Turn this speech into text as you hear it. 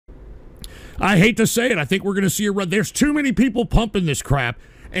I hate to say it. I think we're going to see a run. There's too many people pumping this crap.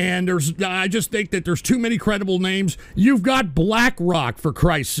 And I just think that there's too many credible names. You've got BlackRock, for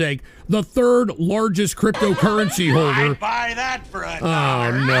Christ's sake, the third largest cryptocurrency holder. I'd buy that for $1.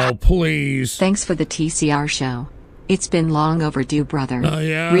 Oh, no, please. Thanks for the TCR show. It's been long overdue, brother. Oh,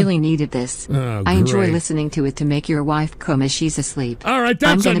 yeah? Really needed this. Oh, I enjoy great. listening to it to make your wife come as she's asleep. All right,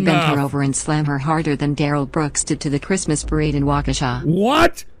 that's I'm gonna enough. bend her over and slam her harder than Daryl Brooks did to the Christmas parade in Waukesha.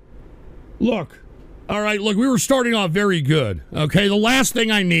 What? Look. All right, look, we were starting off very good, okay? The last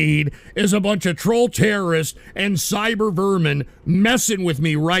thing I need is a bunch of troll terrorists and cyber vermin messing with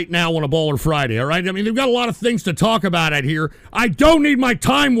me right now on a Baller Friday, all right? I mean, they've got a lot of things to talk about out here. I don't need my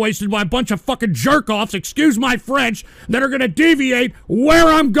time wasted by a bunch of fucking jerk-offs, excuse my French, that are going to deviate where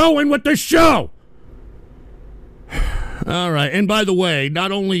I'm going with the show. All right, and by the way,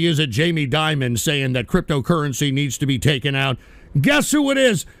 not only is it Jamie Dimon saying that cryptocurrency needs to be taken out, guess who it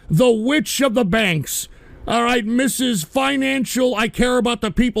is? The witch of the banks. All right, Mrs. Financial, I care about the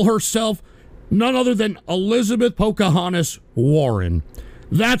people herself. None other than Elizabeth Pocahontas Warren.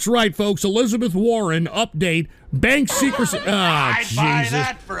 That's right, folks. Elizabeth Warren, update, bank secrecy. I'd Jesus. buy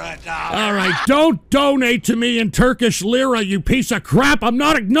that for $1. All right, don't donate to me in Turkish lira, you piece of crap. I'm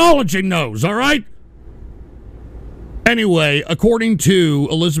not acknowledging those, all right? Anyway, according to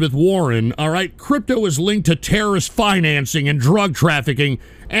Elizabeth Warren, all right, crypto is linked to terrorist financing and drug trafficking,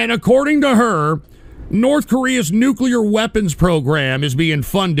 and according to her, North Korea's nuclear weapons program is being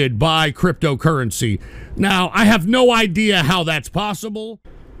funded by cryptocurrency. Now, I have no idea how that's possible.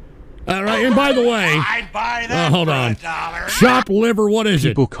 All right, and by the way, I'd buy that hold for on. $1. Chopped liver, what is it?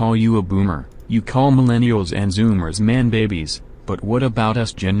 People call you a boomer. You call millennials and zoomers man babies. But what about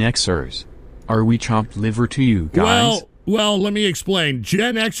us Gen Xers? Are we chopped liver to you guys? Well, let me explain.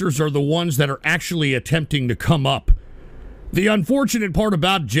 Gen Xers are the ones that are actually attempting to come up. The unfortunate part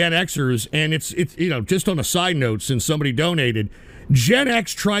about Gen Xers, and it's you know, just on a side note, since somebody donated, Gen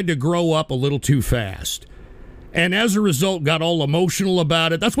X tried to grow up a little too fast. And as a result, got all emotional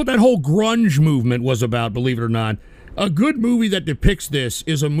about it. That's what that whole grunge movement was about, believe it or not. A good movie that depicts this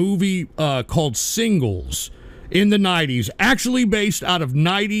is a movie called Singles in the 90s, actually based out of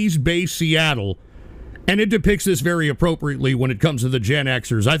 90s-based Seattle. And it depicts this very appropriately when it comes to the Gen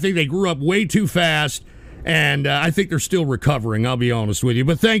Xers. I think they grew up way too fast, and I think they're still recovering, I'll be honest with you.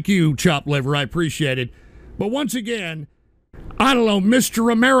 But thank you, Chopped Liver, I appreciate it. But once again, I don't know,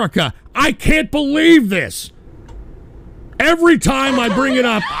 Mr. America, I can't believe this. Every time I bring it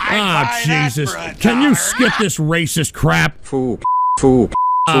up, Jesus, can you skip this racist crap? Fool.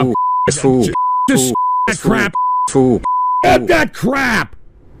 Just that crap. Get that crap!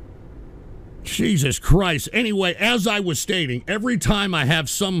 Jesus Christ. Anyway, as I was stating, every time I have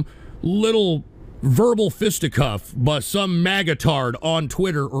some little verbal fisticuff by some magatard on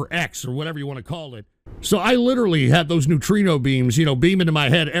Twitter or X or whatever you want to call it. So I literally have those neutrino beams, you know, beam into my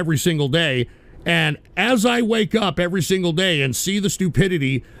head every single day. And as I wake up every single day and see the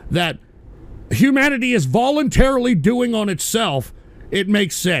stupidity that humanity is voluntarily doing on itself, it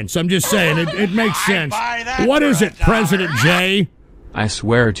makes sense. I'm just saying, it makes sense. What is it, President J? I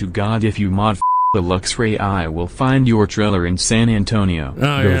swear to God, if you mod the Luxray, I will find your trailer in San Antonio.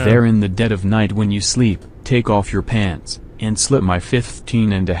 Go there in the dead of night when you sleep, take off your pants, and slip my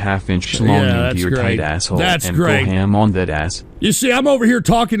 15.5-inch schlong into your tight asshole and go ham on that ass. You see, I'm over here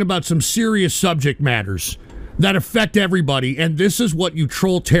talking about some serious subject matters that affect everybody, and this is what you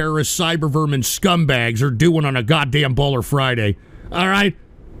troll terrorist cyber vermin scumbags are doing on a goddamn Baller Friday. All right?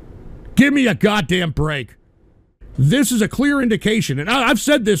 Give me a goddamn break. This is a clear indication, and I've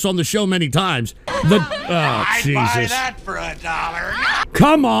said this on the show many times. I'd Jesus. buy that for $1.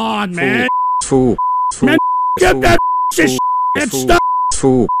 Come on, man. Fool. Man, get that shit and stop.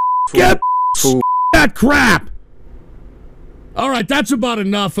 Get that crap. All right, that's about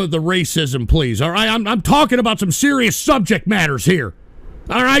enough of the racism, please. All right, I'm talking about some serious subject matters here.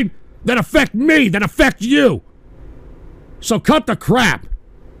 All right, that affect me, that affect you. So cut the crap.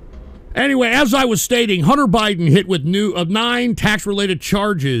 Anyway, as I was stating, Hunter Biden hit with 9 tax-related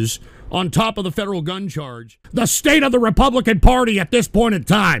charges on top of the federal gun charge. The state of the Republican Party at this point in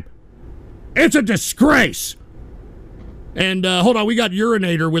time. It's a disgrace. And hold on, we got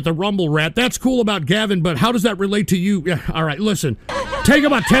Urinator with a rumble rat. That's cool about Gavin, but how does that relate to you? All right, listen. Take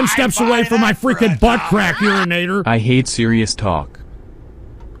about 10 steps away from my freaking butt crack, Urinator. I hate serious talk.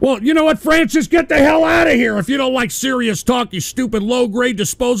 Well, you know what, Francis? Get the hell out of here if you don't like serious talk, you stupid low-grade,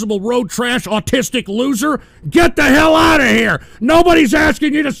 disposable, road trash, autistic loser. Get the hell out of here. Nobody's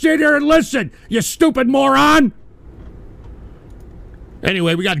asking you to sit here and listen, you stupid moron.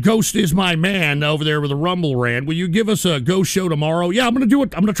 Anyway, we got Ghost is my man over there with a Rumble rant. Will you give us a ghost show tomorrow? Yeah, I'm gonna do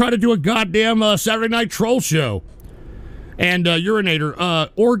it. I'm gonna try to do a goddamn Saturday night troll show. And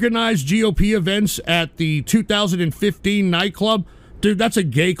Urinator, organized GOP events at the 2015 nightclub. Dude, that's a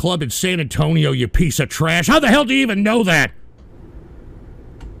gay club in San Antonio, you piece of trash. How the hell do you even know that?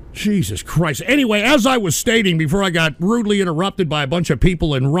 Jesus Christ. Anyway, as I was stating before I got rudely interrupted by a bunch of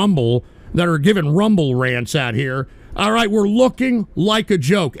people in Rumble that are giving Rumble rants out here, all right, we're looking like a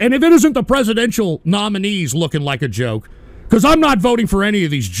joke. And if it isn't the presidential nominees looking like a joke, because I'm not voting for any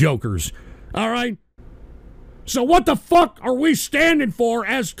of these jokers, all right? So what the fuck are we standing for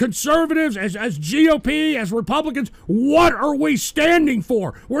as conservatives, as GOP, as Republicans? What are we standing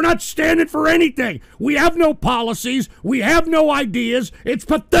for? We're not standing for anything. We have no policies. We have no ideas. It's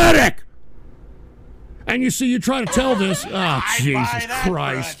pathetic. And you see, you try to tell this. Oh, Jesus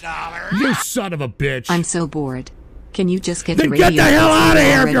Christ. You son of a bitch. I'm so bored. Can you just get then the radio? Get the hell out of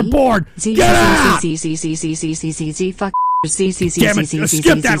here if you're bored. Get out. Fuck. Damn it,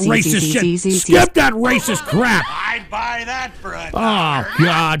 skip that racist shit. Skip that racist crap. I'd buy that for $1. Oh,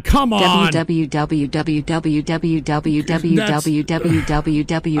 God, come on.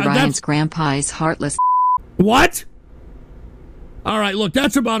 Ryan's grandpa's heartless. What? All right, look,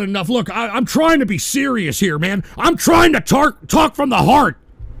 that's about enough. Look, I'm trying to be serious here, man. I'm trying to talk from the heart.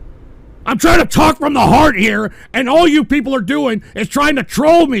 I'm trying to talk from the heart here, and all you people are doing is trying to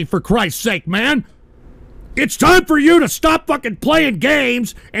troll me, for Christ's sake, man. It's time for you to stop fucking playing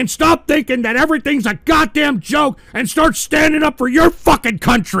games and stop thinking that everything's a goddamn joke and start standing up for your fucking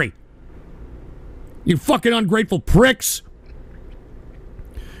country. You fucking ungrateful pricks.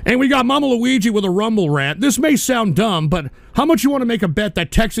 And we got Mama Luigi with a Rumble rant. This may sound dumb, but how much you want to make a bet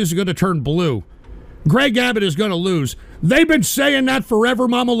that Texas is going to turn blue? Greg Abbott is going to lose. They've been saying that forever,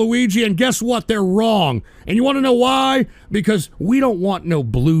 Mama Luigi, and guess what? They're wrong. And you want to know why? Because we don't want no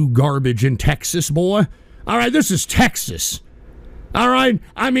blue garbage in Texas, boy. All right, this is Texas. All right?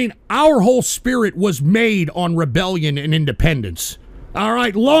 I mean, our whole spirit was made on rebellion and independence. All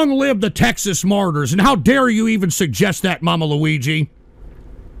right? Long live the Texas martyrs. And how dare you even suggest that, Mama Luigi?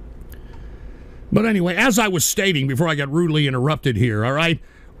 But anyway, as I was stating before I got rudely interrupted here, all right?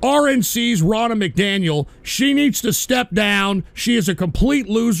 RNC's Ronna McDaniel, she needs to step down. She is a complete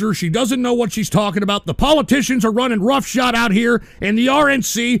loser. She doesn't know what she's talking about. The politicians are running roughshod out here in the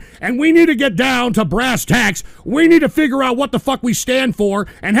RNC, and we need to get down to brass tacks. We need to figure out what the fuck we stand for,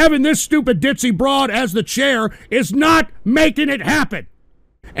 and having this stupid ditzy broad as the chair is not making it happen.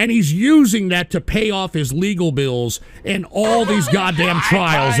 And he's using that to pay off his legal bills and all these goddamn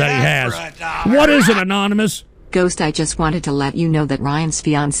trials that he has. What is it, Anonymous? Ghost, I just wanted to let you know that Ryan's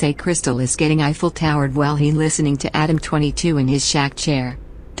fiancée Crystal is getting Eiffel Towered while he's listening to Adam 22 in his shack chair.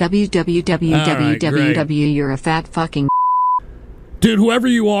 www, you're a fat fucking. Dude, whoever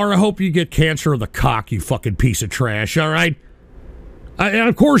you are, I hope you get cancer of the cock, you fucking piece of trash, all right? And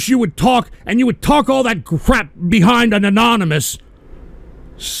of course you would talk all that crap behind an Anonymous.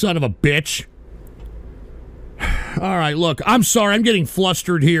 Son of a bitch. All right, look, I'm sorry, I'm getting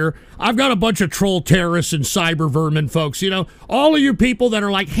flustered here. I've got a bunch of troll terrorists and cyber vermin folks, you know, all of you people that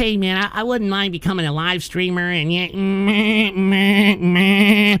are like, hey, man, I wouldn't mind becoming a live streamer, and yet,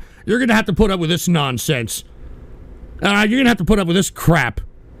 you're going to have to put up with this nonsense. All right, you're going to have to put up with this crap.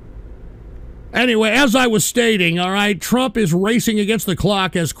 Anyway, as I was stating, all right, Trump is racing against the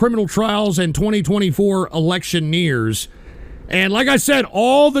clock as criminal trials and 2024 election nears. And like I said,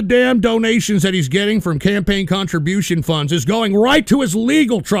 all the damn donations that he's getting from campaign contribution funds is going right to his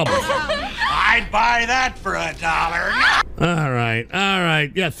legal troubles. I'd buy that for $1. All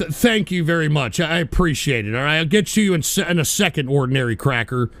right. Yeah, thank you very much. I appreciate it, all right? I'll get to you in a second, ordinary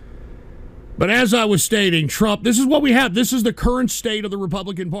cracker. But as I was stating, Trump, this is what we have. This is the current state of the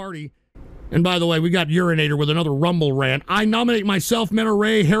Republican Party. And by the way, we got Urinator with another Rumble rant. I nominate myself, Menno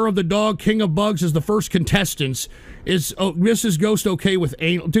Ray, Hair of the Dog, King of Bugs as the first contestants. Is Mrs. Ghost okay with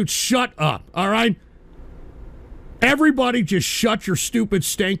anal? Dude, shut up, all right? Everybody just shut your stupid,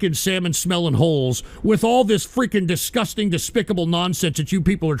 stinking, salmon-smelling holes with all this freaking disgusting, despicable nonsense that you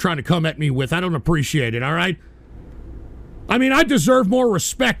people are trying to come at me with. I don't appreciate it, all right? I mean, I deserve more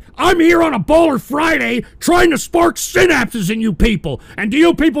respect. I'm here on a Bowler Friday trying to spark synapses in you people. And do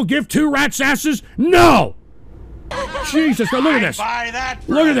you people give two rats' asses? No! Jesus, look at this.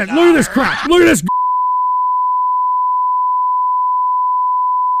 Look at this. Look at this crap. Look at this.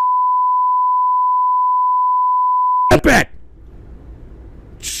 It.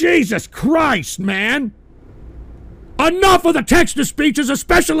 Jesus Christ, man. Enough of the text-to speeches,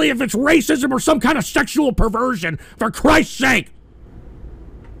 especially if it's racism or some kind of sexual perversion, for Christ's sake.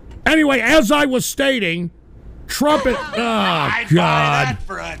 Anyway, as I was stating, Trump it. Oh, I'd buy God. that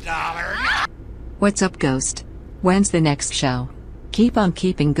for $1. What's up, Ghost? When's the next show? Keep on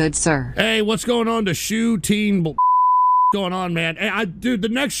keeping good, sir. Hey, what's going on to Shoe Teen? Going on, man? Hey, dude, the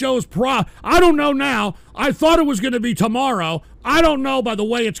next show is I don't know now. I thought it was going to be tomorrow. I don't know by the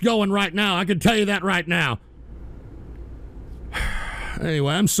way it's going right now. I can tell you that right now.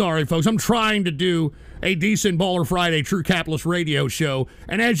 Anyway, I'm sorry, folks. I'm trying to do a decent Baller Friday True Capitalist radio show,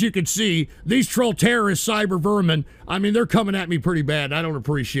 and as you can see, these troll terrorist cyber vermin, I mean, they're coming at me pretty bad. I don't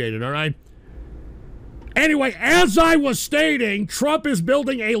appreciate it, all right? Anyway, as I was stating, Trump is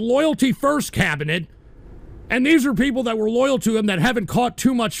building a loyalty first cabinet, and these are people that were loyal to him that haven't caught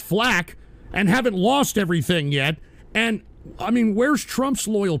too much flack and haven't lost everything yet. And, I mean, where's Trump's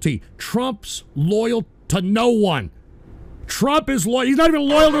loyalty? Trump's loyal to no one. Trump is loyal. He's not even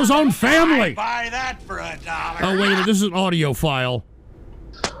loyal to his own family. I'd buy that for $1. Oh, wait a minute. This is an audio file.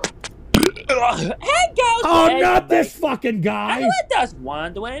 Hey, Ghost! Oh, Hey, not this fucking guy. I was just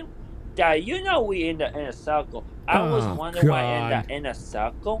wondering that we in a circle. I was wondering why God. in a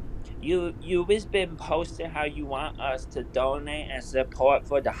circle. You've been posting how you want us to donate and support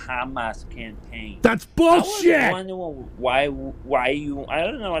for the Hamas campaign. That's bullshit. I was wondering why you, I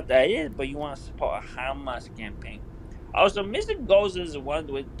don't know what that is, but you want to support a Hamas campaign. Also, Mr. Ghost is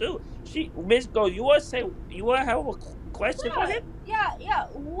wondering too. Miss Ghost, you want to have a question for him? Yeah.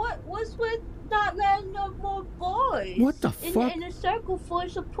 What's with not letting no more boys? What the fuck? In a circle for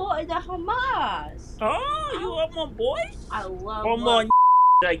supporting the Hamas. Oh, you want more boys? I love. Or more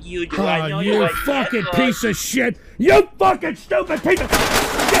like you do. I know you like fucking that, piece of shit. You fucking stupid piece of...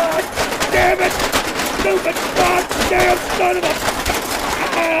 God damn it! Stupid goddamn son of a...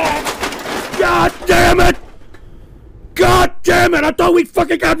 God damn it! God damn it! I thought we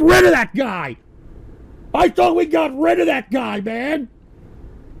fucking got rid of that guy! I thought we got rid of that guy, man!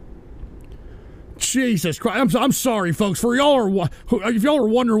 Jesus Christ. I'm sorry, folks. For y'all if y'all are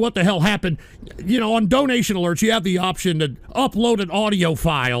wondering what the hell happened, you know, on donation alerts, you have the option to upload an audio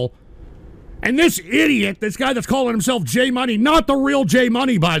file. And this idiot, this guy that's calling himself J Money, not the real J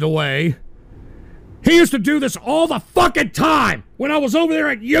Money, by the way, he used to do this all the fucking time when I was over there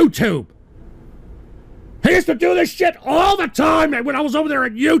at YouTube. He used to do this shit all the time when I was over there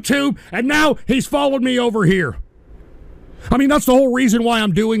at YouTube, and now he's followed me over here. I mean, that's the whole reason why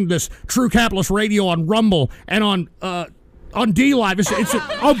I'm doing this True Capitalist Radio on Rumble and on D-Live. It's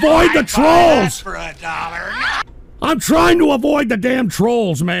avoid the trolls. For $1. I'm trying to avoid the damn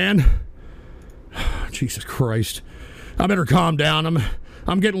trolls, man. Jesus Christ. I better calm down.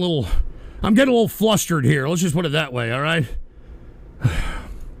 I'm getting a little flustered here. Let's just put it that way, all right?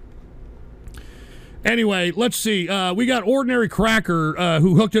 Anyway, let's see. We got Ordinary Cracker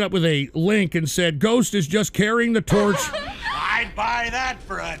who hooked it up with a link and said, Ghost is just carrying the torch. I'd buy that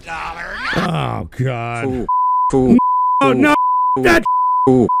for $1. Oh, God. Fool. Oh, no. That.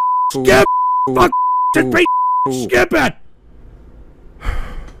 Skip. Fuck. Skip it.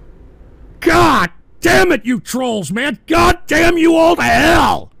 God damn it, you trolls, man. God damn you all to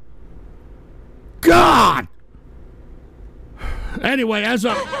hell. God. Anyway, as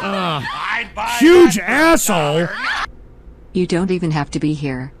a huge asshole. You don't even have to be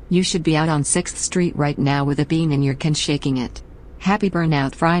here. You should be out on 6th Street right now with a bean in your can shaking it. Happy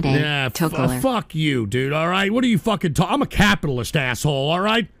Burnout Friday, Yeah, Tokeler. fuck you, dude, all right? What are you fucking I'm a capitalist, asshole, all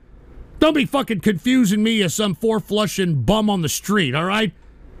right? Don't be fucking confusing me as some four-flushing bum on the street, all right?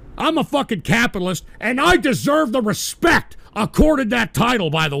 I'm a fucking capitalist, and I deserve the respect accorded that title,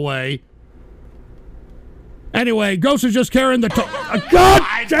 by the way. Anyway, Ghost is just carrying the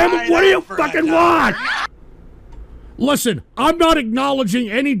God damn it, what do you fucking want? Listen, I'm not acknowledging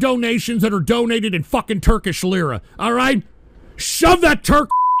any donations that are donated in fucking Turkish lira, all right? Shove that Turk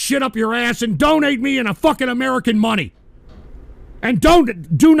shit up your ass and donate me in a fucking American money. And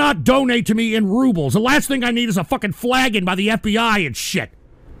do not donate to me in rubles. The last thing I need is a fucking flagging by the FBI and shit.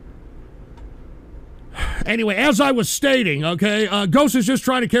 Anyway, as I was stating, okay, Ghost is just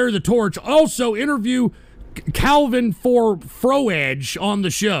trying to carry the torch. Also, interview Calvin for Froedge on the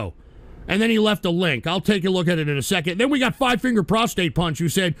show. And then he left a link. I'll take a look at it in a second. Then we got Five Finger Prostate Punch who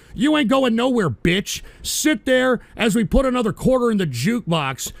said, you ain't going nowhere, bitch. Sit there as we put another quarter in the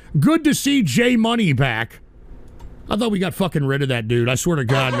jukebox. Good to see J Money back. I thought we got fucking rid of that dude. I swear to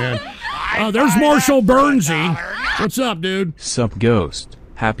God, man. There's Marshall Burnsy. What's up, dude? Sup, Ghost.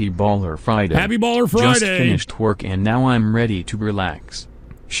 Happy Baller Friday. Happy Baller Friday. Just finished work and now I'm ready to relax.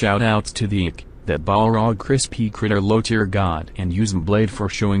 Shout outs to the that Balrog Crispy Critter Low Tier God and use Blade for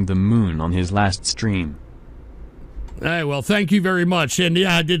showing the moon on his last stream. Hey, well, thank you very much. And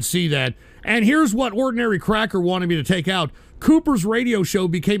yeah, I did see that. And here's what Ordinary Cracker wanted me to take out. Cooper's radio show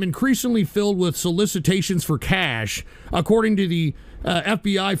became increasingly filled with solicitations for cash. According to the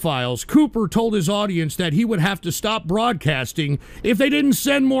FBI files, Cooper told his audience that he would have to stop broadcasting if they didn't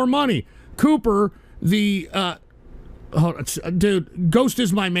send more money. Cooper, dude, Ghost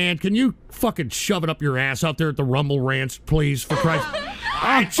is my man. Can you fucking shove it up your ass out there at the Rumble Ranch, please, for Christ?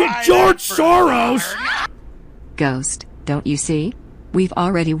 Oh, shit, George Soros! Ghost, don't you see? We've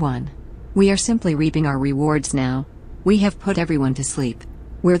already won. We are simply reaping our rewards now. We have put everyone to sleep.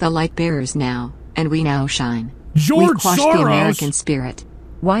 We're the light bearers now, and we now shine. George We've quashed Soros! the American spirit.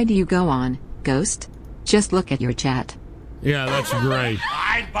 Why do you go on, Ghost? Just look at your chat. Yeah, that's great.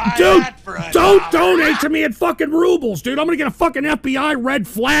 I'd buy Dude, that for a don't dollar. donate to me in fucking rubles, dude. I'm gonna get a fucking FBI red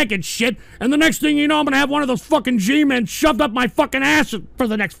flag and shit, and the next thing you know, I'm gonna have one of those fucking G-men shoved up my fucking ass for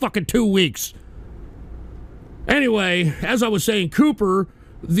the next fucking 2 weeks. Anyway, as I was saying, Cooper,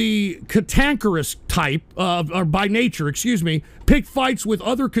 the cantankerous type, or by nature, excuse me, picked fights with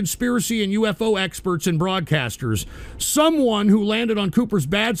other conspiracy and UFO experts and broadcasters. Someone who landed on Cooper's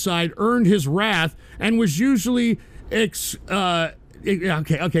bad side earned his wrath and was usually okay,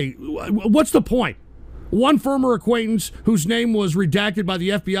 what's the point? One former acquaintance whose name was redacted by the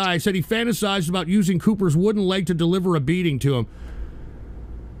FBI said he fantasized about using Cooper's wooden leg to deliver a beating to him.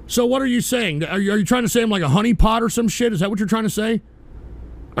 So what are you saying? Are you trying to say I'm like a honeypot or some shit? Is that what you're trying to say?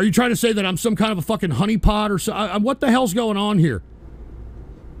 Are you trying to say that I'm some kind of a fucking honeypot or so? What the hell's going on here?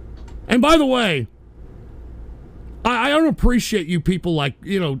 And by the way, I don't appreciate you people like,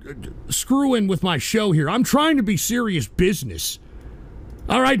 screwing with my show here. I'm trying to be serious business.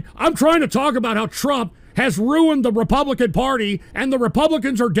 All right? I'm trying to talk about how Trump has ruined the Republican Party and the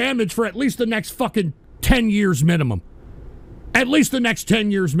Republicans are damaged for at least the next fucking 10 years minimum. At least the next 10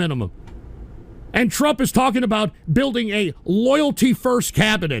 years minimum. And Trump is talking about building a loyalty-first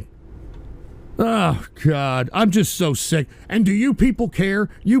cabinet. Oh, God. I'm just so sick. And do you people care?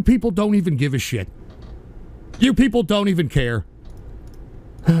 You people don't even give a shit. You people don't even care.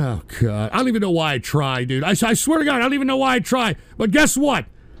 Oh, God. I don't even know why I try, dude. I swear to God, I don't even know why I try. But guess what?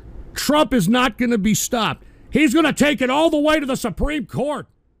 Trump is not going to be stopped. He's going to take it all the way to the Supreme Court.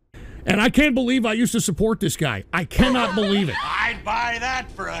 And I can't believe I used to support this guy. I cannot believe it. I'd buy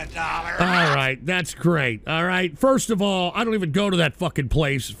that for a dollar. All right, that's great. All right, first of all, I don't even go to that fucking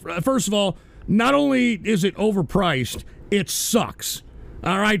place. First of all, not only is it overpriced, it sucks.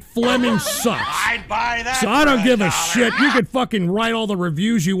 All right, Fleming sucks. I'd buy that. So I don't give a $1. shit. You can fucking write all the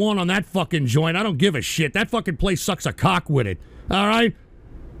reviews you want on that fucking joint. I don't give a shit. That fucking place sucks a cock with it. All right?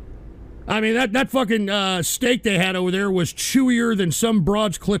 I mean, that fucking steak they had over there was chewier than some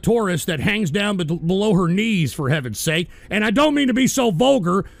broad's clitoris that hangs down below her knees, for heaven's sake. And I don't mean to be so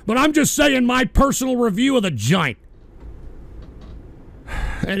vulgar, but I'm just saying my personal review of the joint.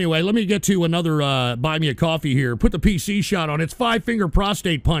 Anyway, let me get to another buy me a coffee here. Put the PC shot on. It's 5-finger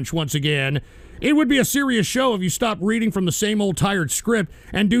prostate punch once again. It would be a serious show if you stopped reading from the same old tired script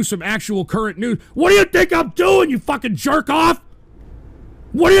and do some actual current news. What do you think I'm doing, you fucking jerk off?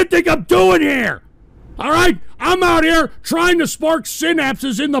 What do you think I'm doing here? All right? I'm out here trying to spark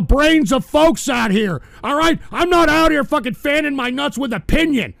synapses in the brains of folks out here. All right? I'm not out here fucking fanning my nuts with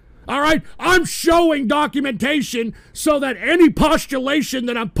opinion. All right? I'm showing documentation so that any postulation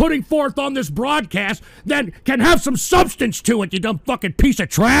that I'm putting forth on this broadcast then can have some substance to it, you dumb fucking piece of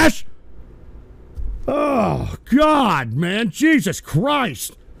trash. Oh, God, man. Jesus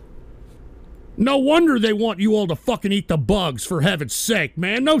Christ. No wonder they want you all to fucking eat the bugs, for heaven's sake,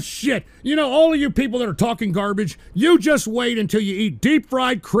 man. No shit. You know, all of you people that are talking garbage, you just wait until you eat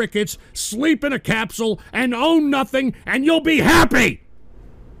deep-fried crickets, sleep in a capsule, and own nothing, and you'll be happy.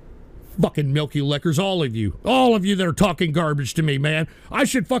 Fucking milky lickers, all of you. All of you that are talking garbage to me, man. Oh,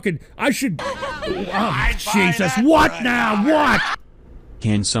 Jesus. What now? What?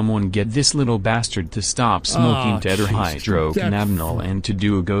 Can someone get this little bastard to stop smoking tetrahydrocannabinol and to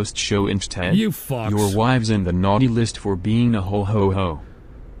do a ghost show instead? You fucks. Your wife's in the naughty list for being a ho-ho-ho.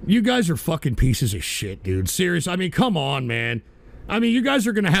 You guys are fucking pieces of shit, dude. Serious. I mean, come on, man. I mean, you guys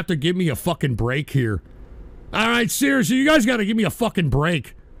are going to have to give me a fucking break here. All right, seriously, you guys got to give me a fucking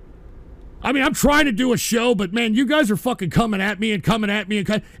break. I mean, I'm trying to do a show, but, man, you guys are fucking coming at me.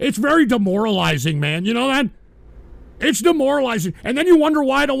 It's very demoralizing, man. You know that? It's demoralizing. And then you wonder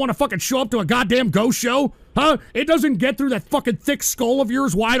why I don't want to fucking show up to a goddamn ghost show? Huh? It doesn't get through that fucking thick skull of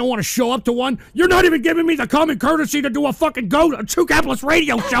yours why I don't want to show up to one? You're not even giving me the common courtesy to do a fucking Two Capitalist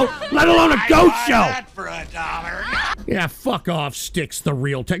radio show, let alone a ghost show. That for a dollar. Yeah, fuck off, Sticks the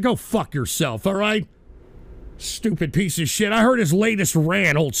real Go fuck yourself, all right? Stupid piece of shit. I heard his latest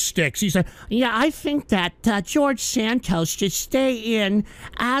rant, old Sticks. He said, yeah, I think that George Santos should stay in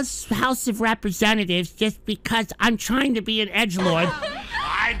as House of Representatives just because I'm trying to be an edgelord.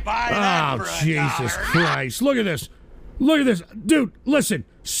 I'd buy that for $1. Jesus Christ. Look at this. Look at this. Dude, listen.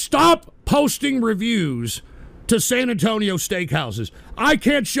 Stop posting reviews to San Antonio steakhouses. I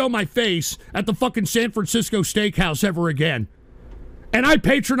can't show my face at the fucking San Francisco steakhouse ever again. And I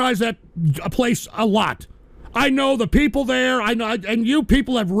patronize that place a lot. I know the people there. I know, and you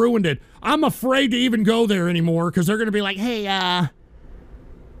people have ruined it. I'm afraid to even go there anymore because they're going to be like, "Hey, have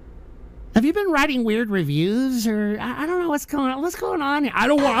you been writing weird reviews or I don't know what's going on? What's going on here?" I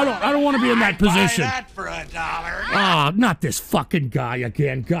don't want to be in that position. Buy that for $1. Oh, not this fucking guy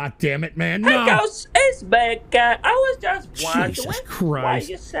again. God damn it, man. No. Hey, Ghost, it's bad guy. I was just wondering Jesus why Christ.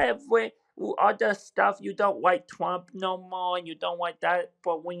 you said with other stuff you don't like Trump no more and you don't like that,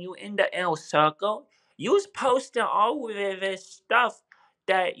 but when you in the inner circle, you was posting all of this stuff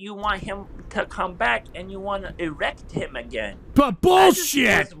that you want him to come back and you want to erect him again. But bullshit!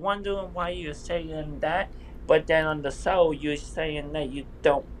 I just was wondering why you're saying that, but then on the show you're saying that you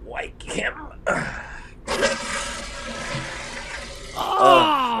don't like him.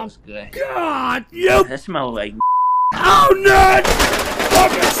 Oh, that's good. God, you... That smells like... Oh, no!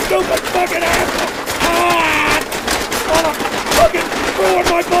 Fucking stupid fucking asshole! Ah! Fucking ruin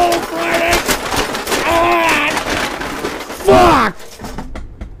my bowl Friday! Ah! Fuck!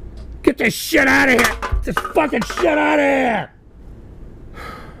 Get this shit out of here! Get this fucking shit out of here!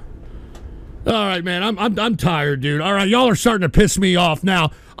 All right, man, I'm tired, dude. All right, y'all are starting to piss me off now.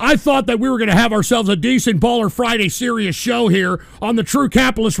 I thought that we were going to have ourselves a decent Baller Friday serious show here on the True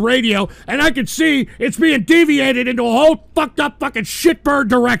Capitalist Radio, and I can see it's being deviated into a whole fucked up fucking shitbird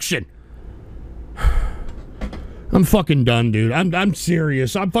direction. I'm fucking done, dude. I'm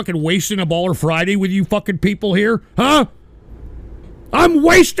serious. I'm fucking wasting a Baller Friday with you fucking people here, huh? I'm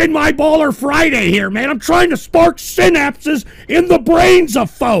wasting my Baller Friday here, man. I'm trying to spark synapses in the brains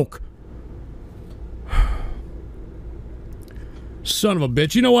of folk. Son of a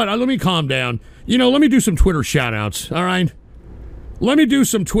bitch. You know what? Let me calm down. You know, let me do some Twitter shout-outs, all right? Let me do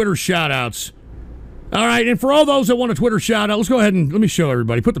some Twitter shout-outs. All right, and for all those that want a Twitter shout-out, let's go ahead and let me show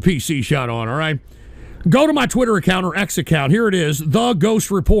everybody. Put the PC shot on, all right? Go to my Twitter account or X account. Here it is, The Ghost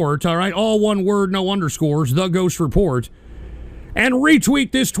Report, all right? All one word, no underscores, The Ghost Report. And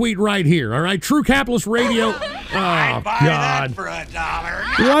retweet this tweet right here, all right? True Capitalist Radio. I'd buy God. that for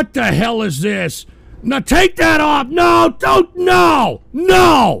 $1. What the hell is this? Now take that off. No, don't. No,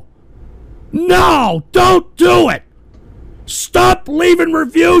 no, no, don't do it. Stop leaving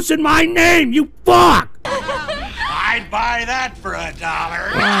reviews in my name, you fuck. I'd buy that for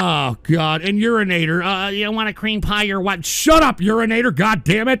 $1. Oh, God. And Urinator, you want a cream pie or what? Shut up, Urinator, God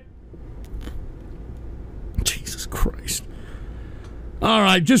damn it. Jesus Christ. All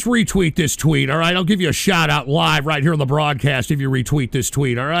right, just retweet this tweet, all right? I'll give you a shout-out live right here on the broadcast if you retweet this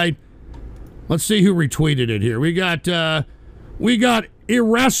tweet, all right? Let's see who retweeted it here. We got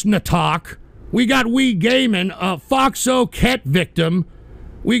Iresnatok. We got Wee Gaiman, Foxo Ket Victim.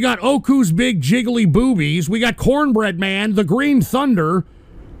 We got Oku's Big Jiggly Boobies. We got Cornbread Man, The Green Thunder.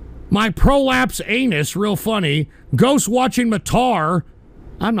 My Prolapse Anus, real funny. Ghost Watching Matar.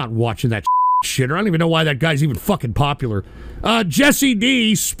 I'm not watching that shit. I don't even know why that guy's even fucking popular. Jesse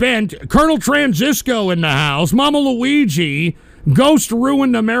D. Spent. Colonel Transisco in the house. Mama Luigi. Ghost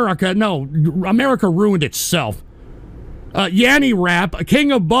ruined America. No, America ruined itself. Yanni Rap,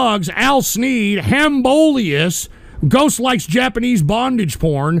 King of Bugs, Al Sneed, Hambolius, Ghost likes Japanese bondage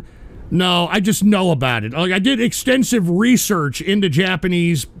porn. No, I just know about it. Like, I did extensive research into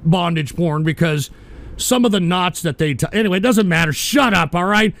Japanese bondage porn because some of the knots that they... Anyway, it doesn't matter. Shut up, all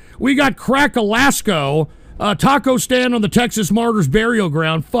right? We got Crack Alaska, taco stand on the Texas Martyrs burial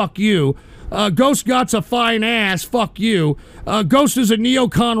ground. Fuck you. Ghost Got's a fine ass. Fuck you. Ghost is a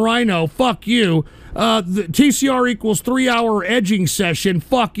neocon rhino. Fuck you. The TCR equals 3-hour edging session.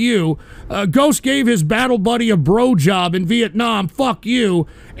 Fuck you. Ghost gave his battle buddy a bro job in Vietnam. Fuck you.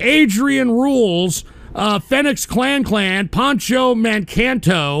 Adrian Rules. Phoenix Clan, Pancho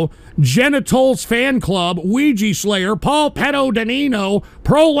Mancanto, Genitals Fan Club, Ouija Slayer, Paul Petto Danino,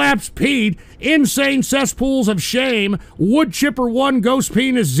 Prolapse Pete, Insane Cesspools of Shame, Wood Chipper 1, Ghost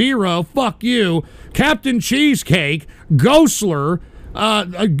Penis 0, fuck you, Captain Cheesecake, Ghostler,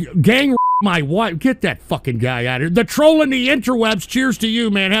 Gang my wife, get that fucking guy out of here, The Troll in the Interwebs, cheers to you,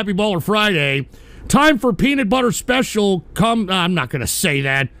 man, happy Baller Friday, time for Peanut Butter Special, I'm not gonna say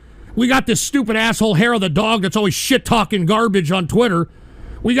that. We got this stupid asshole Hair of the Dog that's always shit-talking garbage on Twitter.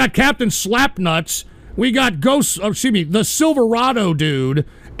 We got Captain Slapnuts. We got the Silverado dude,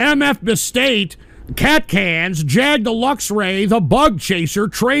 MF Bestate, Cat Cans, Jag the Luxray, The Bug Chaser,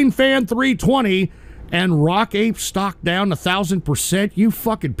 Train Fan 320, and Rock Ape stock down 1,000%. You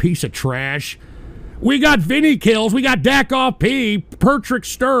fucking piece of trash. We got Vinny Kills, we got Dak Off P, Pertrick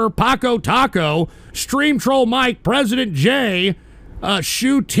Stir, Paco Taco, Stream Troll Mike, President J,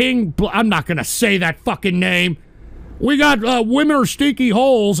 Shu Ting, I'm not gonna say that fucking name. We got Women Are Stinky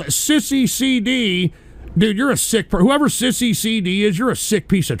Holes, Sissy CD. Dude, you're a sick whoever Sissy CD is, you're a sick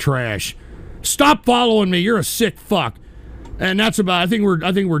piece of trash. Stop following me, you're a sick fuck. And that's about, I think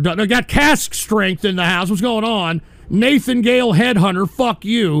we're done. I got Cask Strength in the house. What's going on? Nathan Gale Headhunter, fuck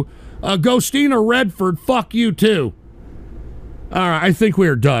you. Ghostina Redford, fuck you too. All right, I think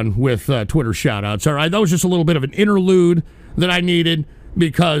we're done with Twitter shout-outs. All right, that was just a little bit of an interlude that I needed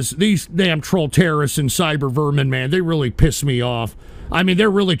because these damn troll terrorists and cyber vermin, man, they really piss me off. I mean,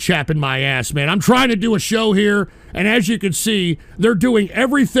 they're really chapping my ass, man. I'm trying to do a show here, and as you can see, they're doing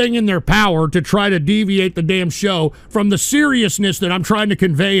everything in their power to try to deviate the damn show from the seriousness that I'm trying to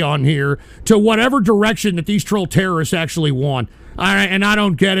convey on here to whatever direction that these troll terrorists actually want. All right, and I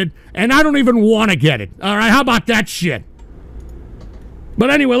don't get it, and I don't even want to get it. All right, how about that shit? But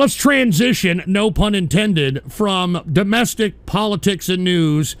anyway, let's transition, no pun intended, from domestic politics and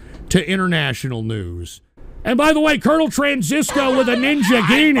news to international news. And by the way, Colonel Transisco with a Ninja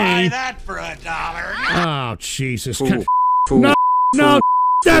Guinea. Buy that for $1. Oh, Jesus. Fool. No,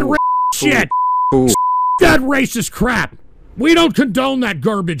 that shit. That racist crap. We don't condone that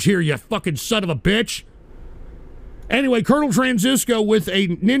garbage here, you fucking son of a bitch. Anyway, Colonel Transisco with a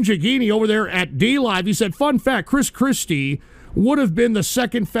Ninja Guinea over there at D-Live. He said, fun fact, Chris Christie would have been the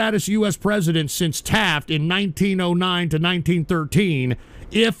second fattest U.S. president since Taft in 1909 to 1913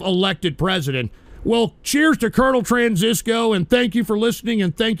 if elected president. Well, cheers to Colonel Transisco, and thank you for listening,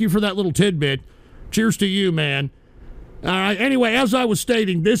 and thank you for that little tidbit. Cheers to you, man. All right, anyway, as I was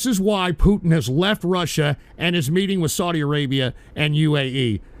stating, this is why Putin has left Russia and is meeting with Saudi Arabia and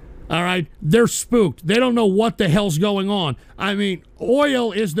UAE. All right, they're spooked. They don't know what the hell's going on. I mean,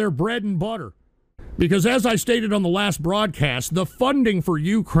 oil is their bread and butter. Because as I stated on the last broadcast, the funding for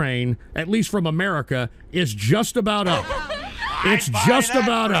Ukraine, at least from America, is just about up. It's just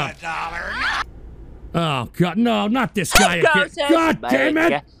about up. Oh, God, no, not this guy again. God damn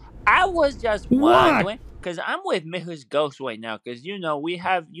it. I was just wondering, because I'm with Mrs. Ghost right now, because, you know,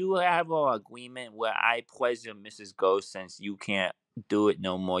 you have our agreement where I poison Mrs. Ghost since you can't do it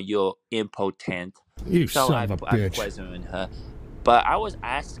no more. You're impotent. You son of a bitch. I poisoned her. But I was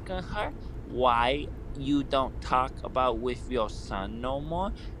asking her why you don't talk about with your son no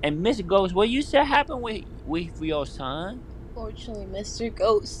more. And Miss Ghost, what you said happened with your son? Fortunately, Mr.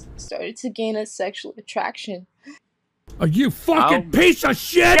 Ghost started to gain a sexual attraction. Are you fucking piece of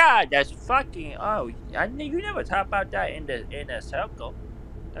shit? Yeah, that's fucking. Oh, you never talk about that in the circle.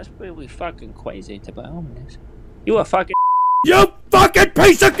 That's really fucking crazy, to be honest. You a fucking. You fucking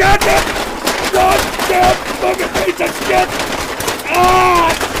piece of goddamn fucking piece of shit!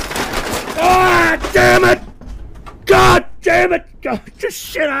 Ah, damn it! God damn it! God, just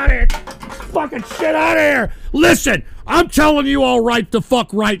shit out of here! Fucking shit out of here! Listen, I'm telling you all right the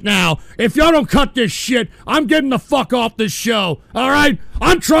fuck right now. If y'all don't cut this shit, I'm getting the fuck off this show. All right?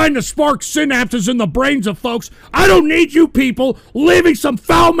 I'm trying to spark synapses in the brains of folks. I don't need you people leaving some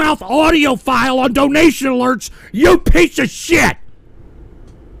foul-mouthed audio file on donation alerts. You piece of shit!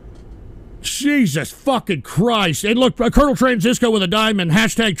 Jesus fucking Christ. And look, Colonel Transisco with a diamond,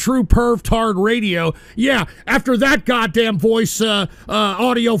 hashtag TruePervTardRadio. Yeah, after that goddamn voice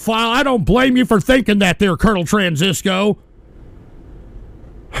audio file, I don't blame you for thinking that there, Colonel Transisco.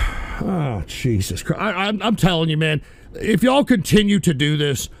 Oh, Jesus Christ. I'm telling you, man, if y'all continue to do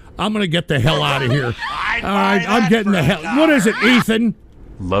this, I'm going to get the hell out of here. All right, I'm getting the hell. What is it, Ethan?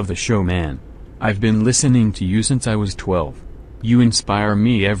 Love the show, man. I've been listening to you since I was 12. You inspire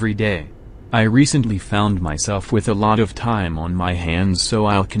me every day. I recently found myself with a lot of time on my hands, so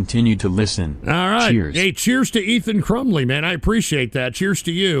I'll continue to listen. All right. Cheers. Hey, cheers to Ethan Crumley, man. I appreciate that. Cheers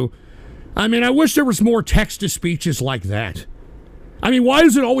to you. I mean, I wish there was more text-to-speeches like that. I mean, why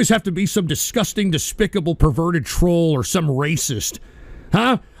does it always have to be some disgusting, despicable, perverted troll or some racist?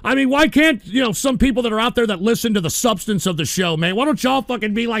 Huh? I mean, why can't, some people that are out there that listen to the substance of the show, man, why don't y'all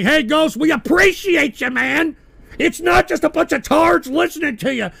fucking be like, hey, Ghost, we appreciate you, man. It's not just a bunch of tards listening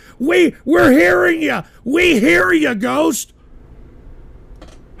to you. We're hearing you. We hear you, Ghost.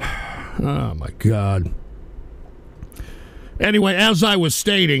 Oh, my God. Anyway, as I was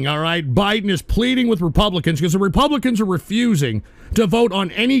stating, all right, Biden is pleading with Republicans because the Republicans are refusing to vote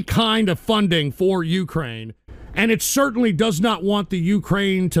on any kind of funding for Ukraine. And it certainly does not want the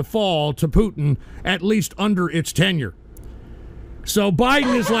Ukraine to fall to Putin, at least under its tenure. So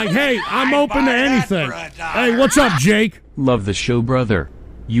Biden is like, hey, I'm open to buy that anything. for $1. Hey, what's up, Jake? Love the show, brother.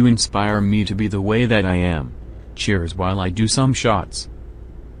 You inspire me to be the way that I am. Cheers while I do some shots.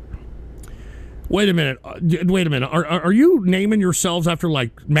 Wait a minute. Are you naming yourselves after,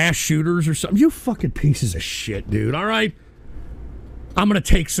 like, mass shooters or something? You fucking pieces of shit, dude, all right? I'm going to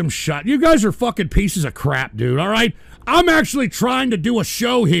take some shot. You guys are fucking pieces of crap, dude, all right? I'm actually trying to do a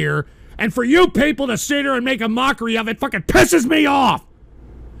show here, and for you people to sit here and make a mockery of it fucking pisses me off.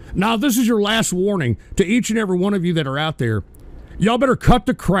 Now, this is your last warning to each and every one of you that are out there. Y'all better cut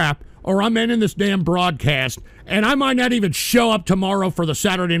the crap, or I'm ending this damn broadcast, and I might not even show up tomorrow for the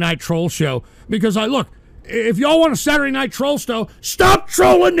Saturday Night Troll Show, because look, if y'all want a Saturday Night Troll Show, stop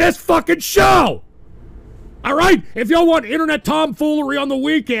trolling this fucking show! All right? If y'all want internet tomfoolery on the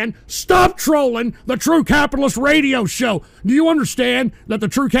weekend, stop trolling the True Capitalist Radio Show. Do you understand that the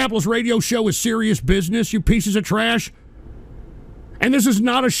True Capitalist Radio Show is serious business, you pieces of trash? And this is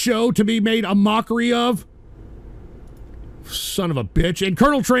not a show to be made a mockery of? Son of a bitch. And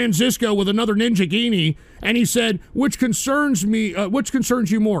Colonel Transisco with another Ninja Guinea, and he said, which concerns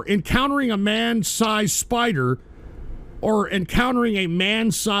you more, encountering a man-sized spider or encountering a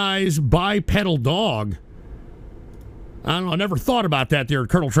man-sized bipedal dog? I don't know, I never thought about that there,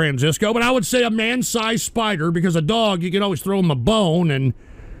 Colonel Transisco, but I would say a man-sized spider, because a dog, you can always throw them a bone and,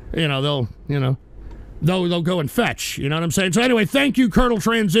 they'll go and fetch, you know what I'm saying? So anyway, thank you, Colonel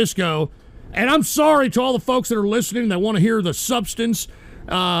Transisco, and I'm sorry to all the folks that are listening that want to hear the substance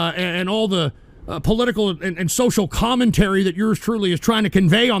and all the political and social commentary that yours truly is trying to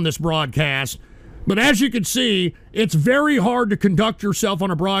convey on this broadcast. But as you can see, it's very hard to conduct yourself on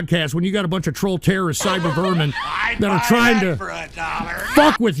a broadcast when you got a bunch of troll terrorist cyber vermin that are trying to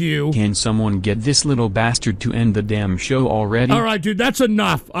fuck with you. Can someone get this little bastard to end the damn show already? All right, dude, that's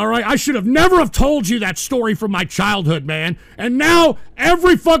enough. All right, I should have never have told you that story from my childhood, man. And now,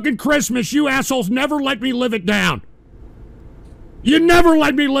 every fucking Christmas, you assholes never let me live it down. You never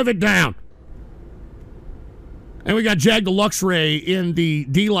let me live it down. And we got Jag Deluxe Ray in the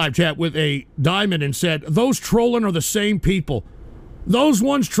D-Live chat with a diamond and said, those trolling are the same people. Those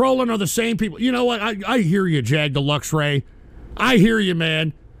ones trolling are the same people. You know what? I hear you, Jag Deluxe Ray. I hear you,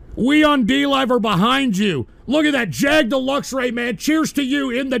 man. We on D-Live are behind you. Look at that, Jag Deluxe Ray, man. Cheers to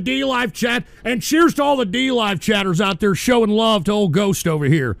you in the D-Live chat. And cheers to all the D-Live chatters out there showing love to old Ghost over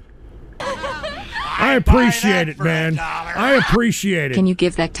here. I appreciate it, man. I appreciate it. Can you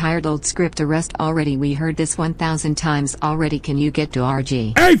give that tired old script a rest already? We heard this 1,000 times already. Can you get to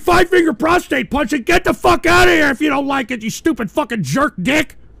RG? Hey, five-finger prostate punching, get the fuck out of here if you don't like it, you stupid fucking jerk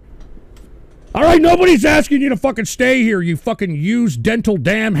dick. All right, nobody's asking you to fucking stay here, you fucking used dental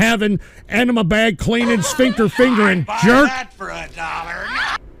dam having, enema bag cleaning, sphincter fingering jerk. That for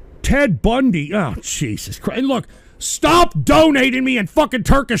 $1. Ted Bundy. Oh, Jesus Christ. Look. Stop donating me in fucking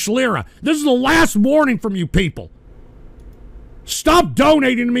Turkish lira. This is the last warning from you people. Stop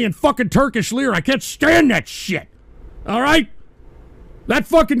donating to me in fucking Turkish lira. I can't stand that shit. All right? That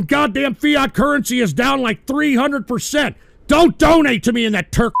fucking goddamn fiat currency is down like 300%. Don't donate to me in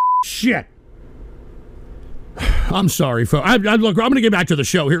that Turk shit. I'm sorry, folks. Look, I'm going to get back to the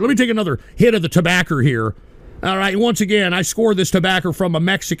show here. Let me take another hit of the tobacco here. All right, once again, I scored this tobacco from a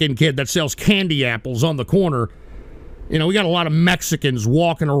Mexican kid that sells candy apples on the corner. You know, we got a lot of Mexicans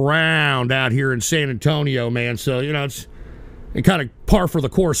walking around out here in San Antonio, man. So, you know, it's kind of par for the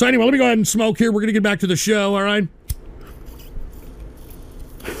course. So anyway, let me go ahead and smoke here. We're going to get back to the show, all right?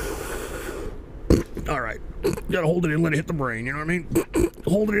 All right. Got to hold it in, let it hit the brain, you know what I mean?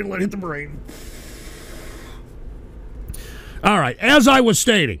 Hold it in, let it hit the brain. All right, as I was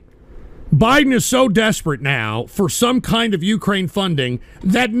stating, Biden is so desperate now for some kind of Ukraine funding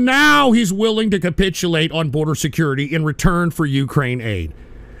that now he's willing to capitulate on border security in return for Ukraine aid.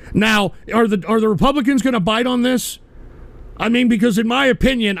 Now, are the Republicans going to bite on this? I mean, because in my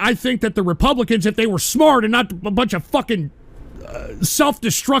opinion, I think that the Republicans, if they were smart and not a bunch of fucking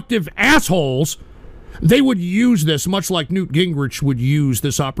self-destructive assholes, they would use this, much like Newt Gingrich would use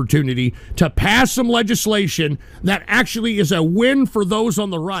this opportunity to pass some legislation that actually is a win for those on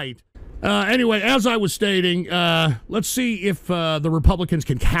the right. Anyway, as I was stating, let's see if the Republicans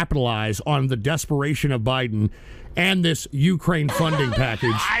can capitalize on the desperation of Biden and this Ukraine funding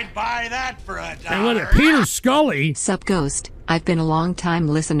package. I'd buy that for $1. And look at Peter Scully. Sup, Ghost? I've been a long-time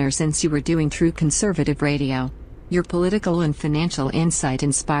listener since you were doing true conservative radio. Your political and financial insight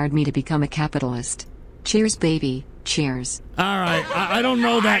inspired me to become a capitalist. Cheers, baby. Cheers. All right, I don't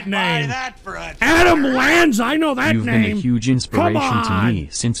know that name. That for $1. Adam Lanza, I know that You've name. been a huge inspiration to me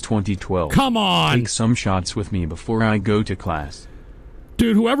since 2012. Come on. Take some shots with me before I go to class.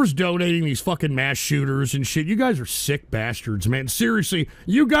 Dude, whoever's donating these fucking mass shooters and shit, you guys are sick bastards, man. Seriously,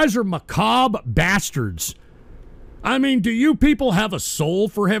 you guys are macabre bastards. I mean, do you people have a soul,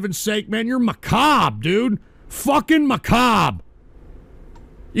 for heaven's sake, man? You're macabre, dude. Fucking macabre.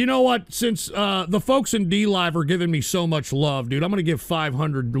 You know what? Since the folks in D-Live are giving me so much love, dude, I'm going to give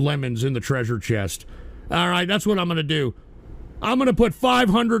 500 lemons in the treasure chest. All right, that's what I'm going to do. I'm going to put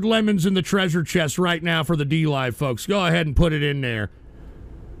 500 lemons in the treasure chest right now for the D-Live folks. Go ahead and put it in there.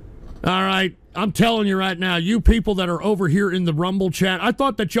 All right, I'm telling you right now, you people that are over here in the Rumble chat, I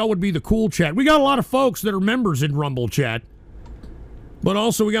thought that y'all would be the cool chat. We got a lot of folks that are members in Rumble chat. But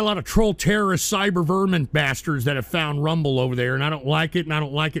also, we got a lot of troll terrorist cyber vermin bastards that have found Rumble over there, and I don't like it, and I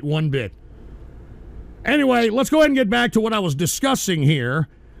don't like it one bit. Anyway, let's go ahead and get back to what I was discussing here.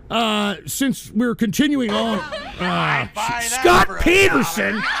 Since we're continuing on, Scott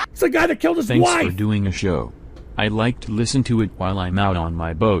Peterson, it's the guy that killed his wife. Thanks for doing a show. I like to listen to it while I'm out on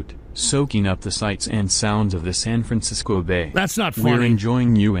my boat, soaking up the sights and sounds of the San Francisco Bay. That's not funny. We're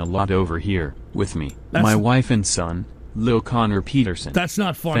enjoying you a lot over here, with me, my wife and son, Lil Connor Peterson. That's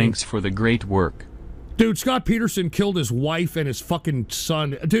not funny. Thanks for the great work. Dude, Scott Peterson killed his wife and his fucking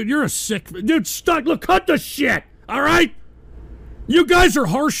son. Dude, you're a sick... Dude, stop. Look, cut the shit, all right? You guys are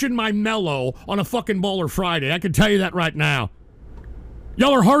harshing my mellow on a fucking Baller Friday. I can tell you that right now.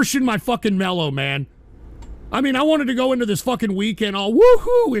 Y'all are harshing my fucking mellow, man. I mean, I wanted to go into this fucking weekend all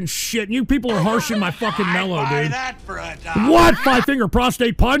woohoo and shit, and you people are harshing my fucking mellow, dude. That for $1. What? 5-finger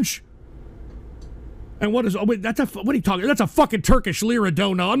prostate punch? And what is... Oh, wait, that's a... What are you talking... That's a fucking Turkish lira,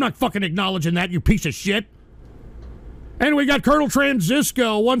 don't know. I'm not fucking acknowledging that, you piece of shit. And we got Colonel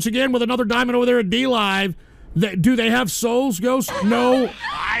Transisco once again with another diamond over there at D-Live. Do they have souls, Ghost? No.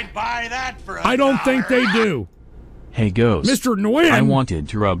 I'd buy that for $1. I don't think they do. Hey Ghost, Mr. Nguyen. I wanted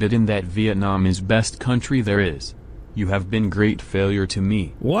to rub it in that Vietnam is best country there is. You have been great failure to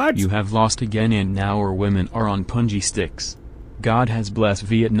me. What? You have lost again and now our women are on punji sticks. God has blessed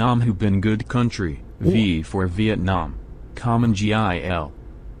Vietnam who been good country. V for Vietnam. Common GIL.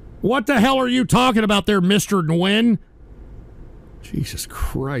 What the hell are you talking about there, Mr. Nguyen? Jesus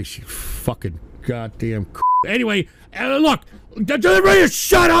Christ, you fucking goddamn Anyway, look, everybody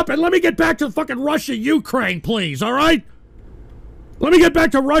shut up and let me get back to fucking Russia-Ukraine, please, all right? Let me get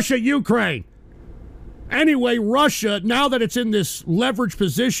back to Russia-Ukraine. Anyway, Russia, now that it's in this leverage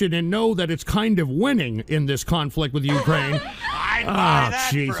position and know that it's kind of winning in this conflict with Ukraine. Oh,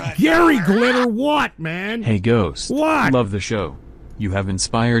 jeez. Gary Glitter, what, man? Hey, Ghost. What? Love the show. You have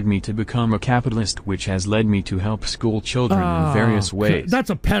inspired me to become a capitalist, which has led me to help school children in various ways.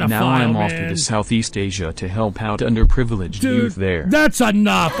 That's a pedophile, Now I'm man. off to the Southeast Asia to help out underprivileged youth there. That's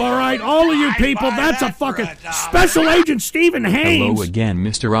enough, all right? All of you people, that's a fucking... Special Agent Stephen Haynes. Hello again,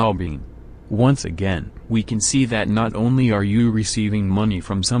 Mr. Albine. Once again, we can see that not only are you receiving money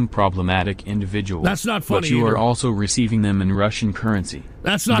from some problematic individuals, that's not funny but you either. are also receiving them in Russian currency.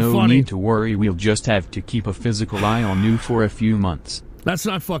 That's not no funny. No need to worry, we'll just have to keep a physical eye on you for a few months. That's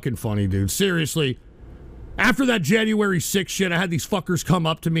not fucking funny, dude. Seriously. After that January 6th shit, I had these fuckers come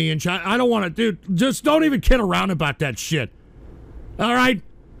up to me and I don't want to... Dude, just don't even kid around about that shit. All right?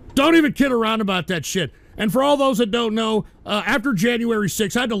 Don't even kid around about that shit. And for all those that don't know, after January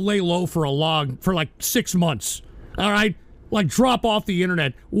 6th, I had to lay low for like 6 months. All right? Like, drop off the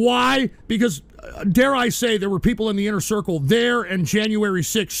internet. Why? Because, dare I say, there were people in the inner circle there and January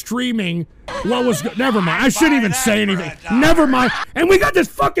 6th streaming what was... Never mind. I shouldn't even say anything. Never mind. And we got this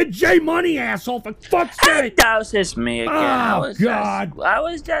fucking J Money asshole, for fuck's sake. That was just me again. Oh, God. I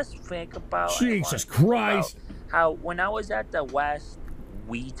was just thinking about... Jesus Christ. How when I was at the West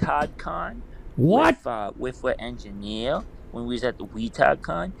Weetod Con... What? With an engineer, when we was at the Weetod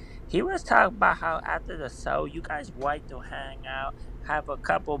Con, he was talking about how after the show, you guys like to hang out, have a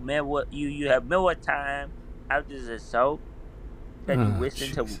couple you have more time after the show that you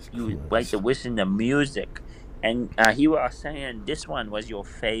listen to, you like to listen to music, and he was saying this one was your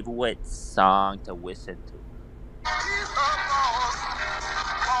favorite song to listen to.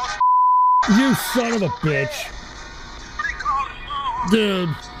 You son of a bitch, dude.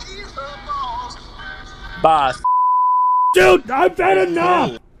 Boss. Dude, I've had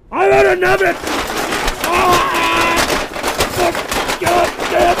enough! I've had enough of it!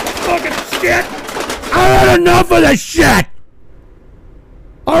 Fucking shit! I've had enough of this shit!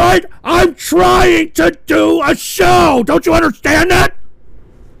 Alright? I'm trying to do a show! Don't you understand that?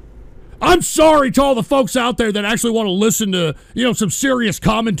 I'm sorry to all the folks out there that actually want to listen to, you know, some serious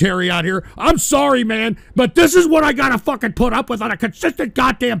commentary out here. I'm sorry, man, but this is what I gotta fucking put up with on a consistent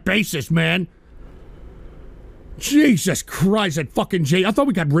goddamn basis, man. Jesus Christ, that fucking Jay. I thought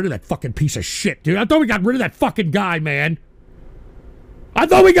we got rid of that fucking piece of shit, dude. I thought we got rid of that fucking guy, man. I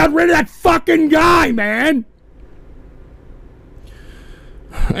thought we got rid of that fucking guy, man.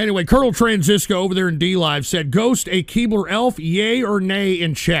 Anyway, Colonel Transisco over there in D-Live said, Ghost a Keebler elf, yay or nay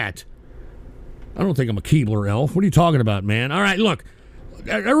in chat? I don't think I'm a Keebler elf. What are you talking about, man? All right, look.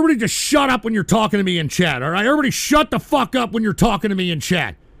 Everybody just shut up when you're talking to me in chat, all right? Everybody shut the fuck up when you're talking to me in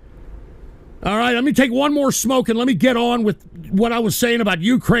chat. All right, let me take one more smoke and let me get on with what I was saying about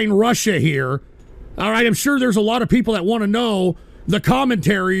Ukraine, Russia here. All right, I'm sure there's a lot of people that want to know the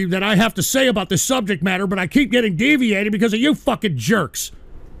commentary that I have to say about this subject matter, but I keep getting deviated because of you fucking jerks.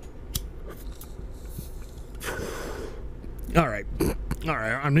 All right. All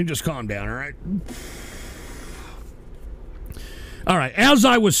right, I mean, just calm down, all right? All right, as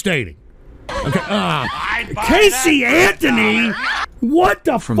I was stating. Okay, Casey Anthony? What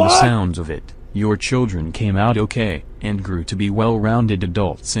the fuck? From the sounds of it, your children came out okay, and grew to be well-rounded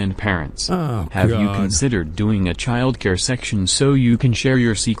adults and parents. Oh, Have you God. considered doing a childcare section so you can share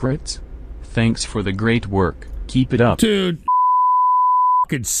your secrets? Thanks for the great work. Keep it up. Dude,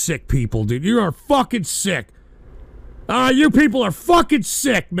 fucking sick people, dude. You are fucking sick. You people are fucking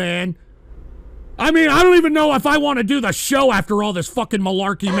sick, man. I mean, I don't even know if I want to do the show after all this fucking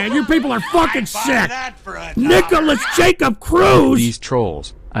malarkey, man. You people are fucking sick. Nicholas Jacob Cruz. These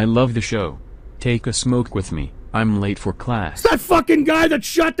trolls. I love the show. Take a smoke with me. I'm late for class. That fucking guy that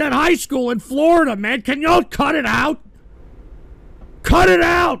shot that high school in Florida, man. Can y'all cut it out? Cut it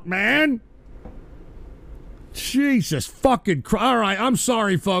out, man. Jesus fucking Christ. All right, I'm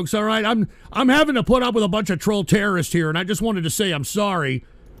sorry, folks. All right, I'm having to put up with a bunch of troll terrorists here, and I just wanted to say I'm sorry.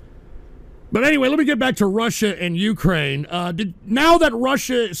 But anyway, let me get back to Russia and Ukraine. Now that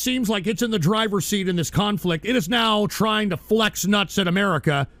Russia seems like it's in the driver's seat in this conflict, it is now trying to flex nuts at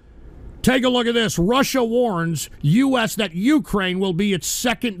America. Take a look at this. Russia warns U.S. that Ukraine will be its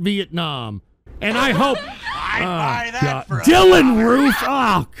second Vietnam. And I hope... Dylan Roof!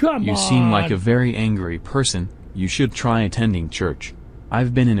 Oh, come on! You seem like a very angry person. You should try attending church.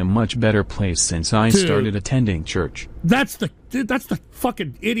 I've been in a much better place since I started attending church. That's the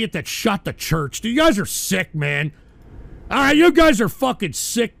fucking idiot that shot the church. Dude, you guys are sick, man. All right, you guys are fucking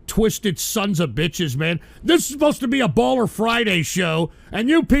sick, twisted sons of bitches, man. This is supposed to be a Baller Friday show, and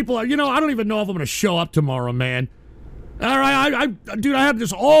you people are, I don't even know if I'm going to show up tomorrow, man. All right, dude, I had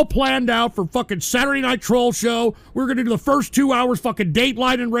this all planned out for fucking Saturday Night Troll Show. We're going to do the first 2 hours fucking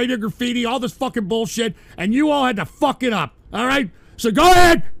Dateline and Radio Graffiti, all this fucking bullshit, and you all had to fuck it up, all right? So go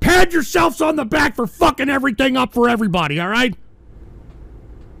ahead, pat yourselves on the back for fucking everything up for everybody, all right?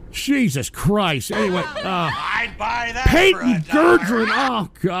 Jesus Christ. Anyway, I'd buy that Peyton for $1. Gurdrin, oh,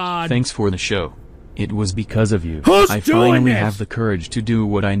 God. Thanks for the show. It was because of you. Who's I doing finally this? have the courage to do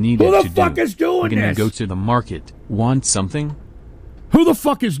what I needed Who to the do. fuck is doing I'm gonna this? go to the market. Want something? Who the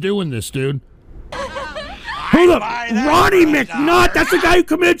fuck is doing this, dude? Who the... Ronnie McNutt, that's the guy who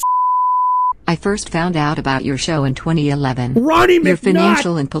committed... I first found out about your show in 2011. Ronnie Your McNutt!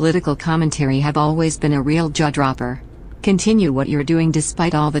 financial and political commentary have always been a real jaw-dropper. Continue what you're doing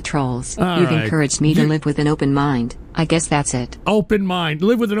despite all the trolls. All You've right. encouraged me to live with an open mind. I guess that's it. Open mind.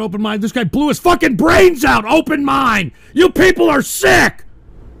 Live with an open mind. This guy blew his fucking brains out. Open mind. You people are sick.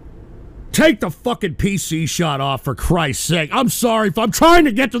 Take the fucking PC shot off, for Christ's sake. I'm sorry if I'm trying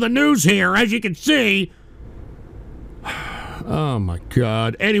to get to the news here, as you can see. Oh, my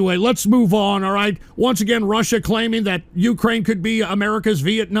God. Anyway, let's move on, all right? Once again, Russia claiming that Ukraine could be America's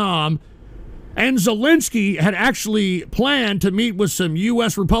Vietnam. And Zelensky had actually planned to meet with some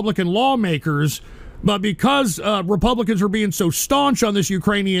U.S. Republican lawmakers, but because Republicans are being so staunch on this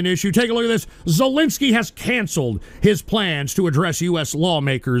Ukrainian issue, take a look at this. Zelensky has canceled his plans to address U.S.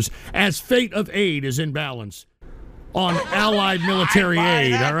 lawmakers as fate of aid is in balance on allied military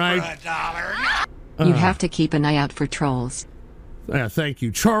aid, all right? You have to keep an eye out for trolls. Thank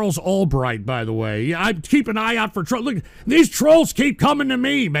you. Charles Albright, by the way. Yeah, I keep an eye out for trolls. Look, these trolls keep coming to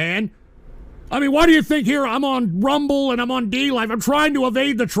me, man. I mean, why do you think here I'm on Rumble and I'm on D-Live? I'm trying to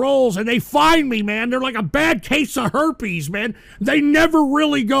evade the trolls, and they find me, man. They're like a bad case of herpes, man. They never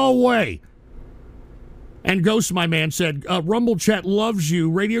really go away. And Ghost, my man, said, Rumble chat loves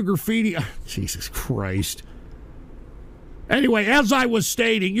you. Radio Graffiti. Jesus Christ. Anyway, as I was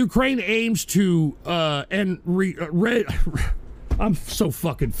stating, Ukraine aims to I'm so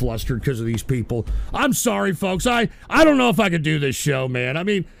fucking flustered because of these people. I'm sorry, folks. I don't know if I could do this show, man. I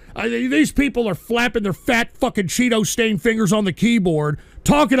mean, these people are flapping their fat fucking Cheeto-stained fingers on the keyboard,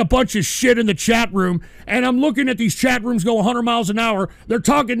 talking a bunch of shit in the chat room, and I'm looking at these chat rooms go 100 miles an hour. They're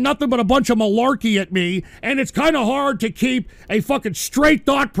talking nothing but a bunch of malarkey at me, and it's kind of hard to keep a fucking straight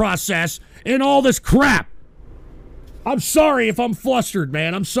thought process in all this crap. I'm sorry if I'm flustered,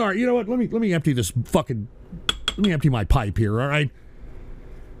 man. I'm sorry. You know what? Let me empty this fucking... Let me empty my pipe here, all right?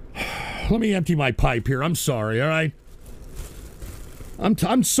 Let me empty my pipe here. I'm sorry, all right?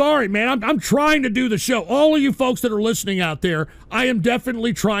 I'm sorry, man. I'm trying to do the show. All of you folks that are listening out there, I am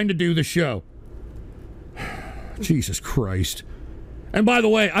definitely trying to do the show. Jesus Christ. And by the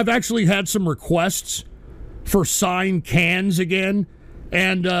way, I've actually had some requests for signed cans again.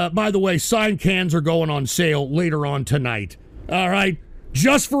 And by the way, signed cans are going on sale later on tonight. All right?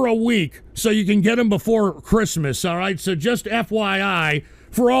 Just for a week, so you can get them before Christmas. All right? So just FYI,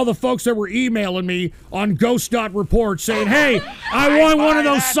 for all the folks that were emailing me on Ghost.report saying, hey, I want one of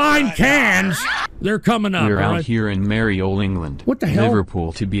those signed cans. They're coming up. We're out right? here in merry old England. What the hell?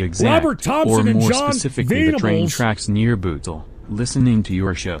 Liverpool, to be exact. Robert Thompson or and more John specifically, the train Venables. tracks near Bootle, listening to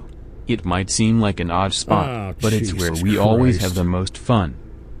your show. It might seem like an odd spot, but it's where we always have the most fun.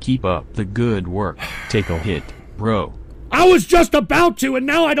 Keep up the good work. Take a hit, bro. I was just about to, and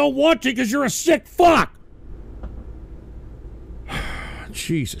now I don't want to because you're a sick fuck.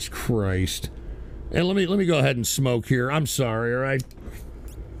 Jesus Christ. And let me go ahead and smoke here. I'm sorry, all right?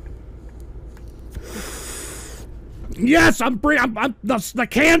 Yes, the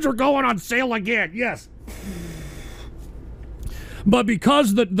cans are going on sale again. Yes. But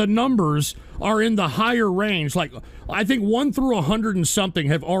because the numbers are in the higher range, like I think 1 through 100 and something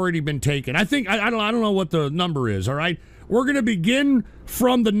have already been taken. I think I don't know what the number is, all right? We're going to begin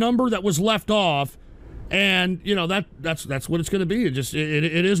from the number that was left off. And, you know, that's what it's going to be. It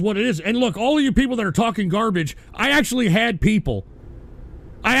is what it is. And look, all of you people that are talking garbage, I actually had people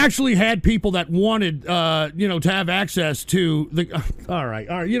that wanted, you know, to have access to the... all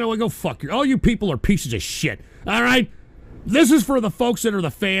right. You know what? Go fuck you. All you people are pieces of shit. All right? This is for the folks that are the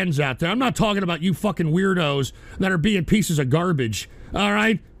fans out there. I'm not talking about you fucking weirdos that are being pieces of garbage. All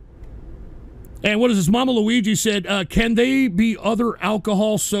right? And what is this? Mama Luigi said, can they be other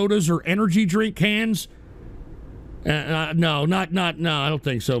alcohol sodas or energy drink cans? No, I don't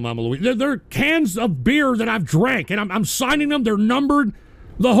think so, Mama Luigi. They're cans of beer that I've drank, and I'm signing them. They're numbered,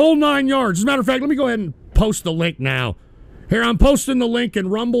 the whole 9 yards. As a matter of fact, let me go ahead and post the link now. Here, I'm posting the link in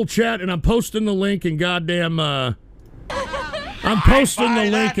Rumble chat, and I'm posting the link in goddamn, I'm posting the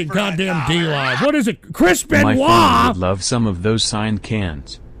link in goddamn D-Live. What is it? Chris Benoit! My family would love some of those signed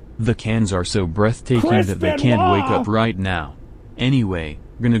cans. The cans are so breathtaking that they can't wake up right now. Anyway,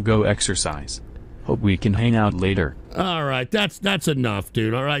 gonna go exercise. Hope we can hang out later. All right, that's enough,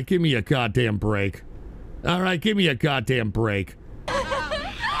 dude. All right, give me a goddamn break. All right, give me a goddamn break.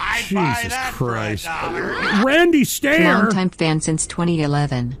 Jesus Christ. Randy Stair. Longtime fan since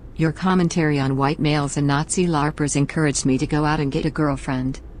 2011. Your commentary on white males and Nazi LARPers encouraged me to go out and get a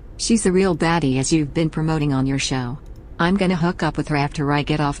girlfriend. She's the real baddie as you've been promoting on your show. I'm gonna hook up with her after I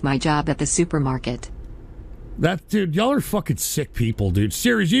get off my job at the supermarket. Dude, y'all are fucking sick people, dude.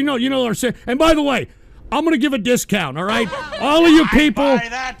 Serious, you know what I'm saying? And by the way, I'm gonna give a discount, all right? All of you people. I'd buy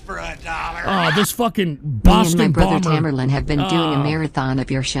that for $1. Oh, this fucking Boston Me and my brother Bomber. Tamerlan have been doing a marathon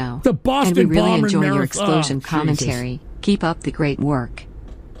of your show. The Boston and we really Bomber enjoy your marathon. explosion commentary. Keep up the great work.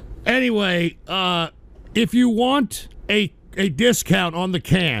 Anyway, if you want a discount on the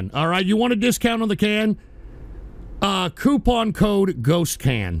can, all right? You want a discount on the can? Coupon code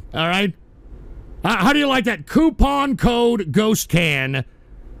GHOSTCAN, all right? How do you like that? Coupon code GHOSTCAN.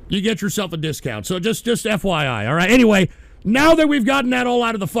 You get yourself a discount. So just FYI, all right? Anyway, now that we've gotten that all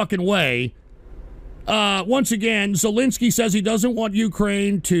out of the fucking way, once again, Zelensky says he doesn't want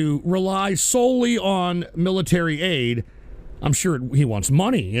Ukraine to rely solely on military aid. I'm sure he wants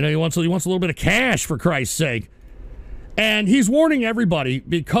money. You know, he wants a little bit of cash, for Christ's sake. And he's warning everybody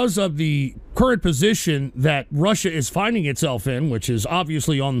because of the current position that Russia is finding itself in, which is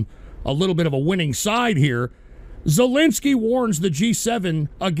obviously on a little bit of a winning side here. Zelensky warns the G7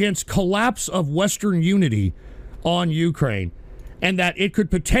 against collapse of Western unity on Ukraine, and that it could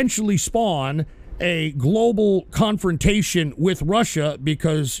potentially spawn a global confrontation with Russia,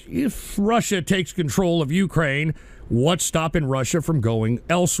 because if Russia takes control of Ukraine, what's stopping Russia from going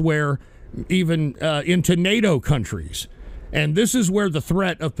elsewhere, even into NATO countries? And this is where the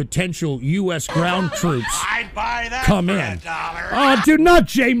threat of potential U.S. ground troops come in. Oh, dude, not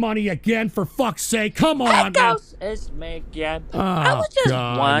J Money again, for fuck's sake. Come on, man. It's me again. Oh, I was just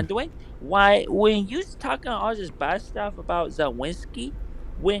God. wondering why, when you was talking all this bad stuff about Zelensky,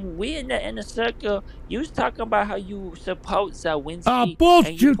 when we in the circle, you was talking about how you support Zelensky.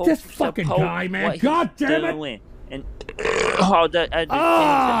 Bullshit, this fucking guy, man. God damn it. And all the things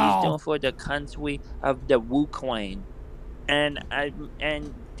that he's doing for the country of the Ukraine. And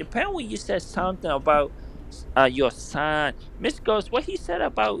depending when you said something about your son, Miss Ghost, what he said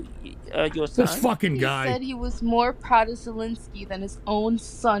about your son? This fucking guy. He said he was more proud of Zelensky than his own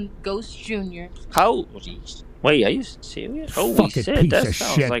son, Ghost Jr. How? Wait, are you serious? Holy Fucking shit, piece that of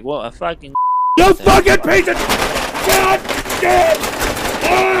sounds shit. like what a fucking. You fucking piece of God damn!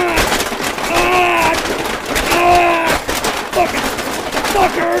 Fucking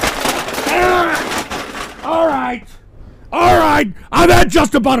fucker! All right. I've had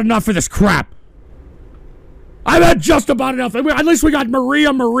just about enough of this crap. I've had just about enough. At least we got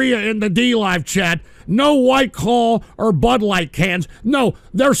Maria in the D-Live chat. No White Claw or Bud Light cans. No,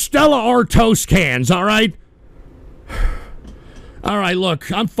 they're Stella Artois cans, all right? All right,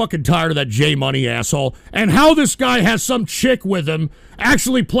 look, I'm fucking tired of that J-Money asshole. And how this guy has some chick with him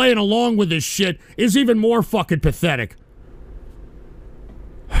actually playing along with this shit is even more fucking pathetic.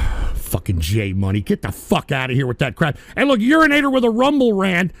 Fucking J-Money, get the fuck out of here with that crap. And look, Urinator with a Rumble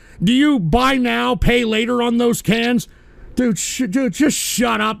rant. Do you buy now, pay later on those cans? Dude, just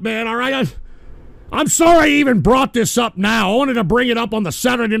shut up, man, all right? I'm sorry I even brought this up now. I wanted to bring it up on the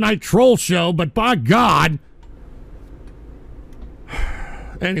Saturday Night Troll show, but by God.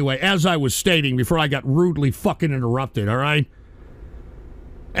 Anyway, as I was stating before I got rudely fucking interrupted, all right?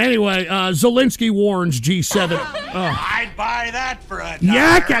 Anyway, Zelensky warns G7. I'd buy that for $1.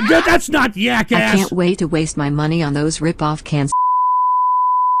 Yak, that's not yak ass. I can't wait to waste my money on those rip-off cans.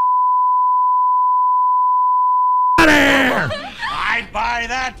 Out of here! I'd buy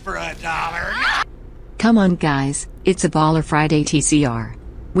that for $1. Come on, guys, it's a Baller Friday TCR.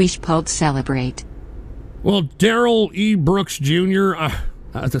 We should celebrate. Well, Daryl E. Brooks Jr.,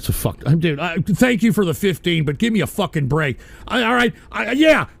 that's a fuck. Dude, thank you for the 15, but give me a fucking break. All right,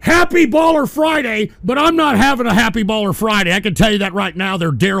 yeah, happy Baller Friday, but I'm not having a happy Baller Friday. I can tell you that right now.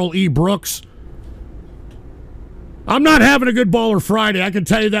 They're Daryl E. Brooks. I'm not having a good Baller Friday. I can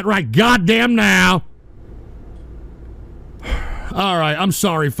tell you that right goddamn now. All right, I'm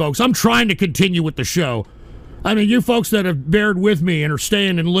sorry, folks. I'm trying to continue with the show. I mean, you folks that have bared with me and are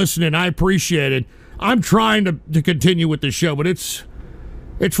staying and listening, I appreciate it. I'm trying to continue with the show, but it's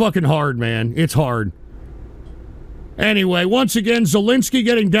fucking hard, man. It's hard. Anyway, once again, Zelensky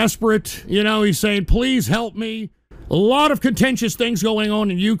getting desperate. You know, he's saying, please help me. A lot of contentious things going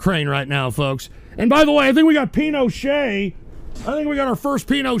on in Ukraine right now, folks. And by the way, I think we got Pinochet. I think we got our first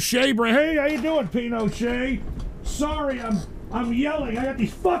Pinochet break. Hey, how you doing, Pinochet? Sorry, I'm yelling. I got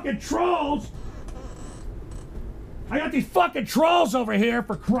these fucking trolls. I got these fucking trolls over here,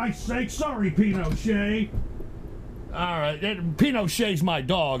 for Christ's sake. Sorry, Pinochet. All right, Pinochet's my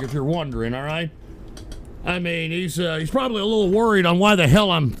dog, if you're wondering, all right? I mean, he's probably a little worried on why the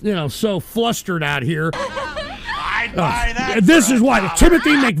hell I'm, so flustered out here. I'd buy that This for is why. $1.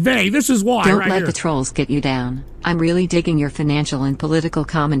 Timothy McVeigh, this is why Don't right let here. the trolls get you down. I'm really digging your financial and political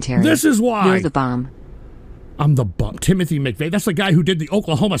commentary. This is why. You're the bomb. I'm the bum. Timothy McVeigh. That's the guy who did the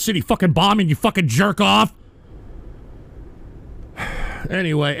Oklahoma City fucking bombing, you fucking jerk off.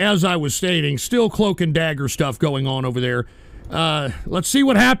 Anyway, as I was stating, still cloak and dagger stuff going on over there. Let's see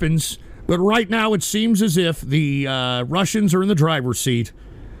what happens. But right now it seems as if the Russians are in the driver's seat.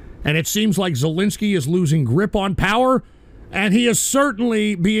 And it seems like Zelensky is losing grip on power. And he is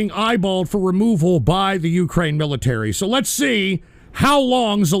certainly being eyeballed for removal by the Ukraine military. So let's see how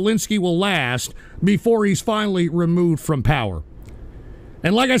long Zelensky will last before he's finally removed from power.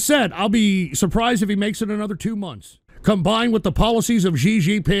 And like I said, I'll be surprised if he makes it another 2 months. Combined with the policies of Xi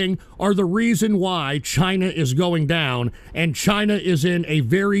Jinping are the reason why China is going down, and China is in a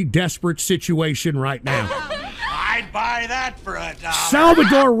very desperate situation right now. I'd buy that for $1.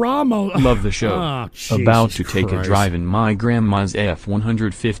 Salvador Ramos. Love the show. Oh, About Jesus to take Christ. a drive in my grandma's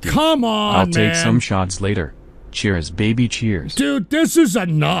F-150. Come on, I'll man. take some shots later. Cheers, baby, cheers. Dude, this is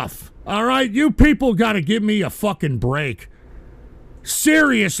enough. All right, you people got to give me a fucking break.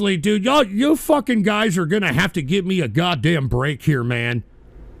 Seriously, dude, you fucking guys are gonna have to give me a goddamn break here, man.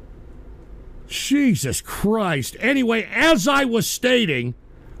 Jesus Christ. Anyway, as I was stating,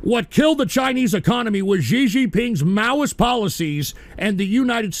 what killed the Chinese economy was Xi Jinping's Maoist policies and the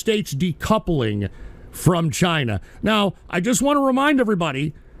United States decoupling from China. Now, I just want to remind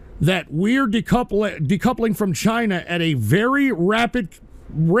everybody that we're decoupling from China at a very rapid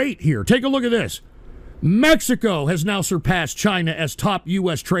rate here. Take a look at this. Mexico has now surpassed China as top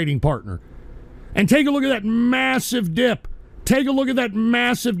U.S. trading partner. And take a look at that massive dip. Take a look at that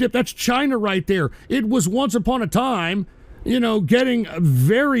massive dip. That's China right there. It was once upon a time, getting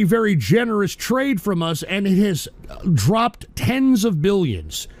very, very generous trade from us, and it has dropped tens of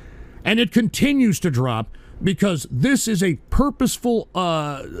billions. And it continues to drop because this is a purposeful,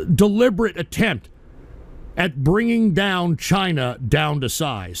 deliberate attempt at bringing down China down to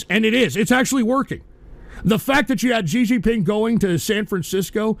size. And it is. It's actually working. The fact that you had Xi Jinping going to San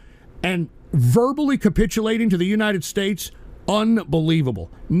Francisco and verbally capitulating to the United States Unbelievable.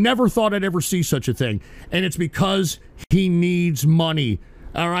 Never thought I'd ever see such a thing. And it's because he needs money.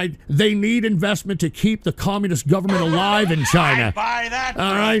 All right? They need investment to keep the communist government alive in China. I'd buy that for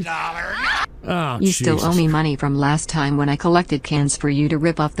all right? $1. Oh, You Jesus. still owe me money from last time when I collected cans for you to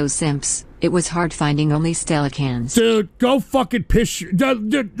rip off those simps. It was hard finding only Stella cans. Dude, go fucking piss your...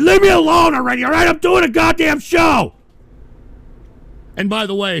 Dude, leave me alone already, all right? I'm doing a goddamn show! And by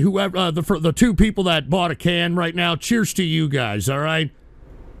the way, whoever the two people that bought a can right now, cheers to you guys, all right?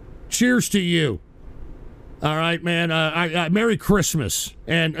 Cheers to you. All right, man. Merry Christmas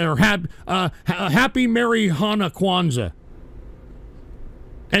or Happy Merry Hana Kwanzaa.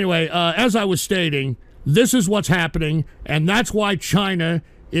 Anyway, as I was stating, this is what's happening, and that's why China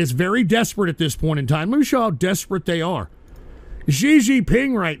is very desperate at this point in time. Let me show how desperate they are. Xi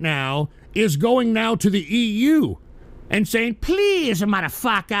Jinping right now is going now to the EU and saying, Please,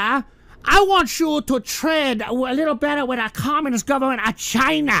 motherfucker, I want you to trade a little better with our communist government of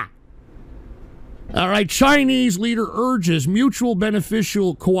China. all right, Chinese leader urges mutual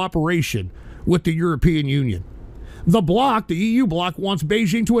beneficial cooperation with the European Union. The bloc, the EU bloc, wants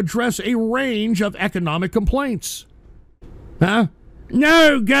Beijing to address a range of economic complaints. Huh?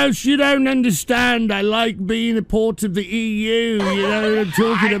 No, Ghost, you don't understand. I like being a part of the EU. You know what I'm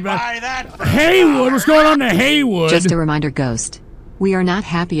talking I'd about. buy that for Haywood, what's going on to Haywood? Just a reminder, Ghost. We are not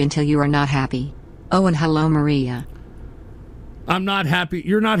happy until you are not happy. Oh, and hello, Maria. I'm not happy.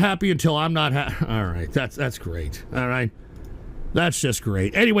 You're not happy until I'm not happy. All right, that's great. All right. That's just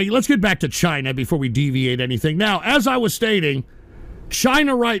great. Anyway, let's get back to China before we deviate anything. Now, as I was stating,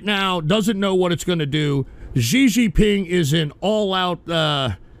 China right now doesn't know what it's going to do. Xi Jinping is in all-out,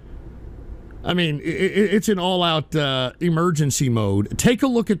 it's in all-out emergency mode. Take a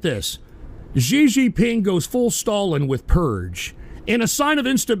look at this. Xi Jinping goes full Stalin with purge. In a sign of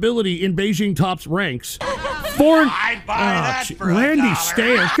instability in Beijing top's ranks, foreign... I'd buy that for Randy $1.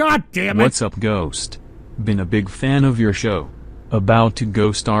 Stairs, god damn it. What's up, Ghost? Been a big fan of your show. About to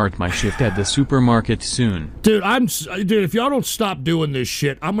go start my shift at the supermarket soon. Dude, if y'all don't stop doing this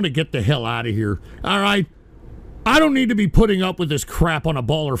shit, I'm gonna get the hell out of here. All right? I don't need to be putting up with this crap on a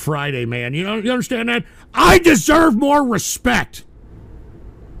Baller Friday, man. You understand that? I deserve more respect.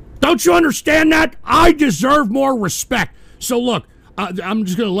 Don't you understand that? I deserve more respect. So look, I'm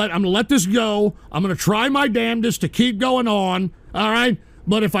gonna let this go. I'm gonna try my damnedest to keep going on. All right?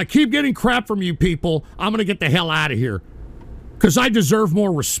 But if I keep getting crap from you people, I'm gonna get the hell out of here. Because I deserve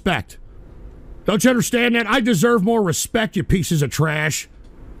more respect. Don't you understand that? I deserve more respect, you pieces of trash.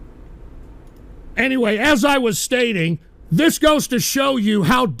 Anyway, as I was stating, this goes to show you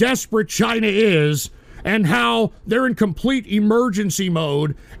how desperate China is and how they're in complete emergency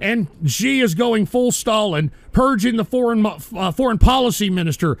mode, and Xi is going full Stalin, purging the foreign policy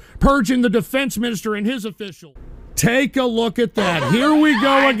minister, purging the defense minister and his official. Take a look at that. Here we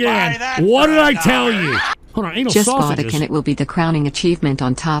go again. What did I tell you? Hold on, anal Just bought a sausages. can. It will be the crowning achievement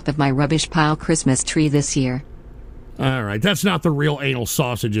on top of my rubbish pile Christmas tree this year. All right, that's not the real anal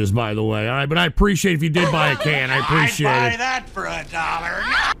sausages, by the way. All right, but I appreciate if you did buy a can. I appreciate I'd buy it. that for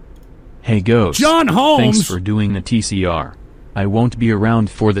 $1. Hey Ghost. John Holmes. Thanks for doing the TCR. I won't be around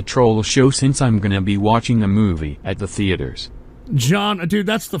for the troll show since I'm gonna be watching a movie at the theaters. John, dude,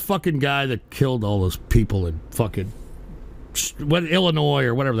 that's the fucking guy that killed all those people in fucking Illinois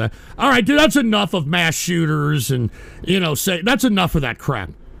or whatever that. All right, dude, that's enough of mass shooters and, that's enough of that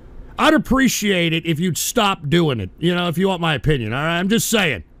crap. I'd appreciate it if you'd stop doing it, if you want my opinion, all right? I'm just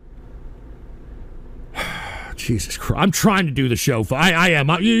saying. Jesus Christ. I'm trying to do the show. I am.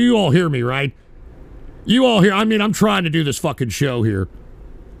 You all hear me, right? You all hear. I'm trying to do this fucking show here.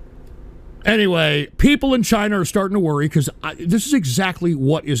 Anyway, people in China are starting to worry because this is exactly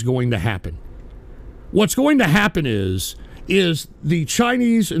what is going to happen. What's going to happen is the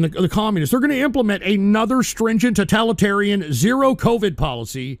Chinese and the communists, they're going to implement another stringent totalitarian zero COVID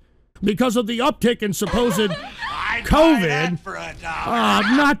policy because of the uptick in supposed I'd buy COVID. that for $1.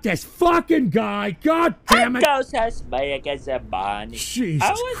 Not this fucking guy. God damn it. Ghost has me against that bond. Jesus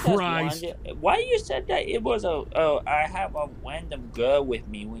I was Christ. just wondering why you said that it was I have a random girl with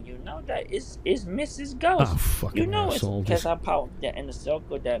me when you know that it's Mrs. Ghost. Oh, fucking you know asshole. it's because I popped in the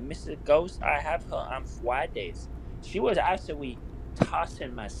circle that Mrs. Ghost, I have her on Fridays. She was actually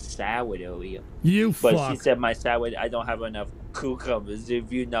tossing my salad earlier. You But fuck. she said my salad, I don't have enough cucumbers,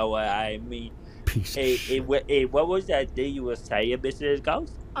 if you know what I mean. Piece of shit. What was that thing you were saying, Mrs.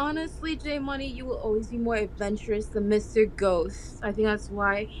 Ghost? Honestly, J Money, you will always be more adventurous than Mr. Ghost. I think that's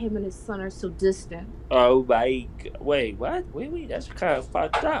why him and his son are so distant. Oh my wait, what? Wait, that's kind of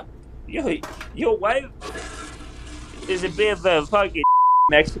fucked up. Your wife is a bit of a fucking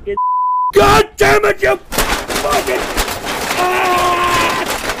Mexican. God damn it, you fucking...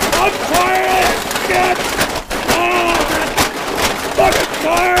 I'm tired of this shit!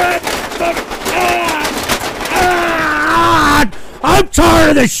 Fucking tired! I'm tired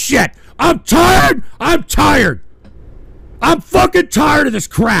of this shit! I'm tired! I'm tired! I'm fucking tired of this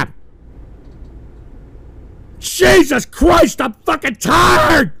crap! Jesus Christ, I'm fucking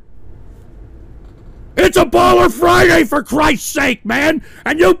tired! It's a Baller Friday, for Christ's sake, man!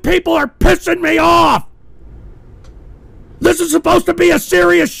 And you people are pissing me off! This is supposed to be a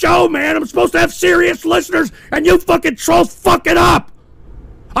serious show, man! I'm supposed to have serious listeners, and you fucking trolls fuck it up!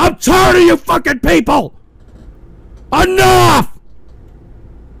 I'm tired of you fucking people! Enough!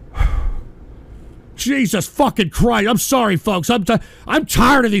 Jesus fucking Christ. I'm sorry, folks. I'm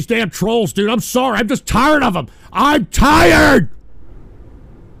tired of these damn trolls, dude. I'm sorry. I'm just tired of them. I'm tired!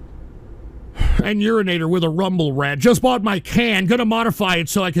 And urinator with a rumble rat. Just bought my can. Gonna modify it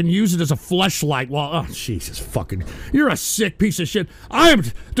so I can use it as a fleshlight. Well, oh, Jesus fucking... You're a sick piece of shit.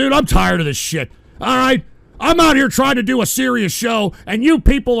 Dude, I'm tired of this shit. All right? I'm out here trying to do a serious show, and you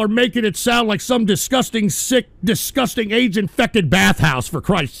people are making it sound like some disgusting, sick, disgusting, AIDS-infected bathhouse, for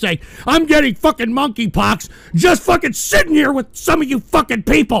Christ's sake. I'm getting fucking monkeypox just fucking sitting here with some of you fucking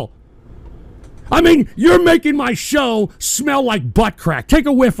people. I mean, you're making my show smell like butt crack. Take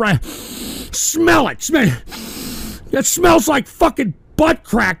a whiff, right? Smell it. It smells like fucking butt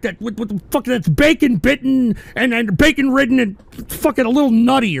crack that's bacon bitten and bacon ridden and fucking a little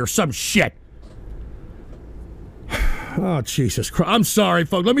nutty or some shit. Oh, Jesus Christ. I'm sorry,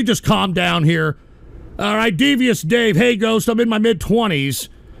 folks. Let me just calm down here. All right, Devious Dave. Hey, Ghost, I'm in my mid-20s.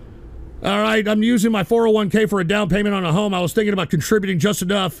 All right, I'm using my 401k for a down payment on a home. I was thinking about contributing just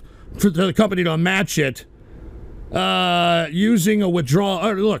enough for the company to match it. Using a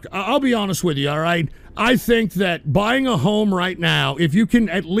withdrawal. Look, I'll be honest with you, all right? I think that buying a home right now, if you can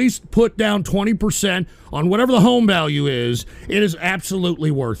at least put down 20% on whatever the home value is, it is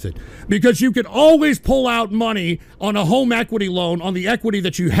absolutely worth it. Because you can always pull out money on a home equity loan on the equity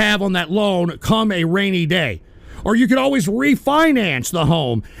that you have on that loan come a rainy day. Or you can always refinance the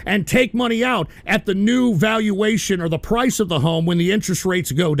home and take money out at the new valuation or the price of the home when the interest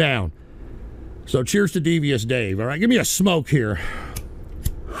rates go down. So cheers to Devious Dave. All right, give me a smoke here.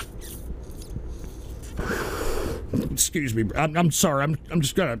 Excuse me. I'm sorry. I'm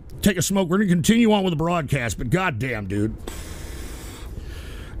just gonna take a smoke. We're gonna continue on with the broadcast, but goddamn, dude.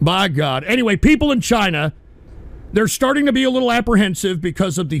 By God. Anyway, people in China, they're starting to be a little apprehensive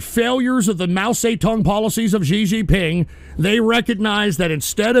because of the failures of the Mao Zedong policies of Xi Jinping. They recognize that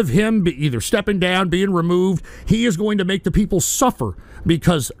instead of him either stepping down, being removed, he is going to make the people suffer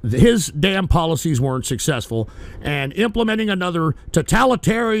because his damn policies weren't successful. And implementing another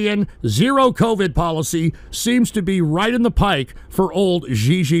totalitarian zero COVID policy seems to be right in the pike for old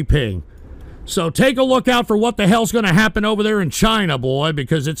Xi Jinping. So take a look out for what the hell's going to happen over there in China, boy,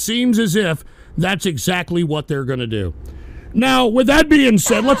 because it seems as if that's exactly what they're going to do. Now, with that being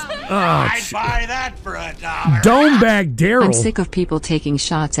said, let's... I'd buy that for $1. Domebag Daryl. I'm sick of people taking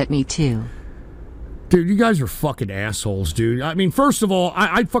shots at me, too. Dude, you guys are fucking assholes, dude. I mean, first of all,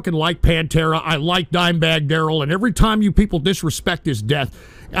 I fucking like Pantera. I like Dimebag Daryl. And every time you people disrespect his death,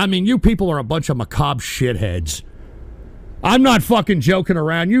 I mean, you people are a bunch of macabre shitheads. I'm not fucking joking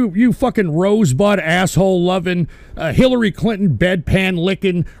around. You fucking rosebud asshole loving, Hillary Clinton bedpan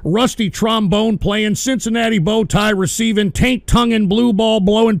licking, rusty trombone playing, Cincinnati bow tie receiving, taint tonguing, blue ball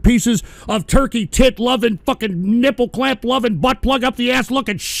blowing pieces of turkey tit loving, fucking nipple clamp loving, butt plug up the ass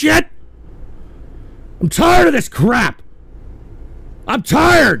looking shit. I'm tired of this crap. I'm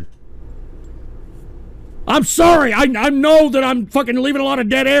tired. I'm sorry. I know that I'm fucking leaving a lot of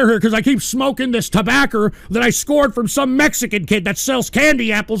dead air here because I keep smoking this tobacco that I scored from some Mexican kid that sells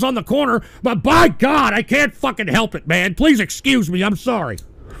candy apples on the corner. But by God, I can't fucking help it, man. Please excuse me. I'm sorry.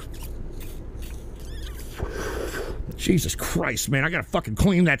 Jesus Christ, man. I gotta fucking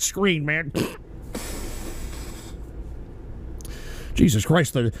clean that screen, man. Jesus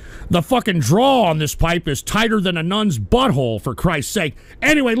Christ, the fucking draw on this pipe is tighter than a nun's butthole, for Christ's sake.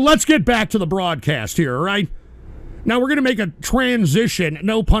 Anyway, let's get back to the broadcast here, all right? Now, we're going to make a transition,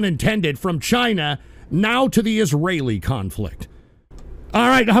 no pun intended, from China now to the Israeli conflict. All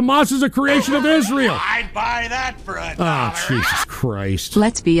right, Hamas is a creation of Israel. I'd buy that for $1. Oh, Jesus Christ.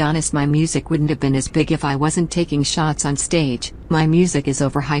 Let's be honest, my music wouldn't have been as big if I wasn't taking shots on stage. My music is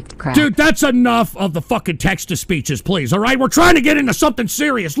overhyped crap. Dude, that's enough of the fucking text-to-speeches, please, all right? We're trying to get into something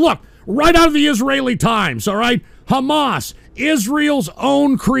serious. Look, right out of the Israeli Times, all right? Hamas, Israel's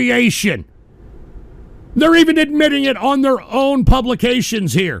own creation. They're even admitting it on their own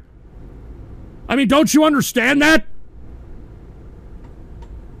publications here. I mean, don't you understand that?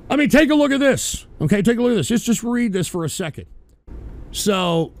 I mean, take a look at this. Okay, take a look at this. Just read this for a second.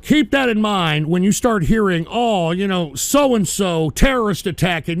 So keep that in mind when you start hearing, oh, you know, so-and-so terrorist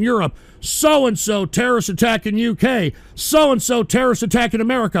attack in Europe, so-and-so terrorist attack in UK, so-and-so terrorist attack in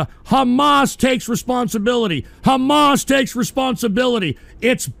America. Hamas takes responsibility. Hamas takes responsibility.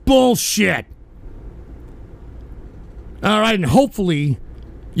 It's bullshit. All right, and hopefully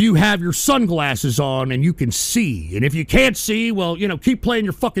you have your sunglasses on and you can see. And if you can't see, well, you know, keep playing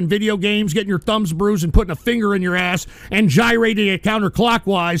your fucking video games, getting your thumbs bruised and putting a finger in your ass and gyrating it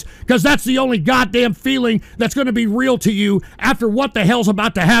counterclockwise, because that's the only goddamn feeling that's going to be real to you after what the hell's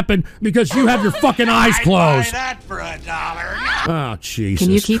about to happen because you have your fucking eyes closed. I'd buy that for $1. Oh, Jesus.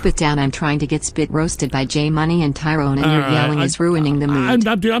 Can you keep it down? I'm trying to get spit roasted by J Money and Tyrone, and your yelling is ruining the mood.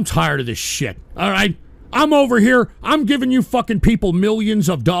 I'm tired of this shit, all right? I'm over here, I'm giving you fucking people millions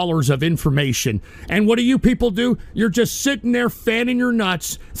of dollars of information. And what do you people do? You're just sitting there fanning your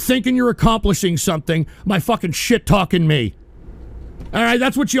nuts, thinking you're accomplishing something by fucking shit-talking me. All right,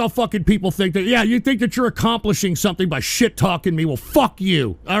 that's what y'all fucking people think. That yeah, you think that you're accomplishing something by shit-talking me. Well, fuck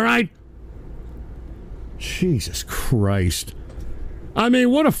you, all right? Jesus Christ. I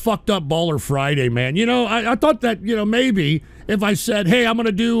mean, what a fucked up Baller Friday, man. You know, I thought that, you know, maybe if I said, hey, I'm going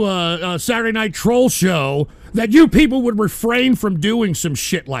to do a Saturday Night Troll show, that you people would refrain from doing some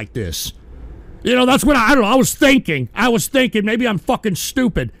shit like this. You know, that's what I don't know. I was thinking maybe I'm fucking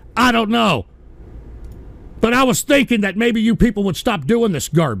stupid. I don't know. But I was thinking that maybe you people would stop doing this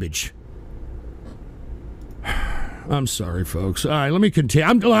garbage. I'm sorry, folks. All right, let me continue.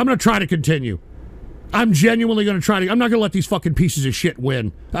 I'm going to try to continue. I'm genuinely going to try to. I'm not going to let these fucking pieces of shit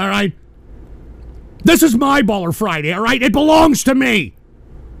win. All right? This is my Baller Friday, all right? It belongs to me.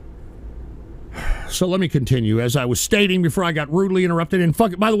 So let me continue. As I was stating before I got rudely interrupted, and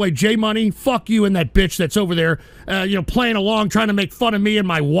fuck, by the way, J Money, fuck you and that bitch that's over there, you know, playing along, trying to make fun of me and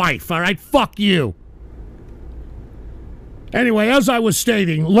my wife, all right? Fuck you. Anyway, as I was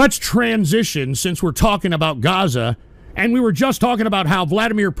stating, let's transition since we're talking about Gaza, and we were just talking about how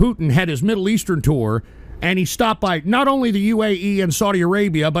Vladimir Putin had his Middle Eastern tour, and he stopped by not only the UAE and Saudi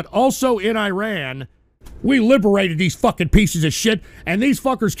Arabia, but also in Iran. We liberated these fucking pieces of shit, and these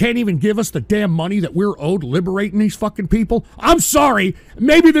fuckers can't even give us the damn money that we're owed liberating these fucking people. I'm sorry.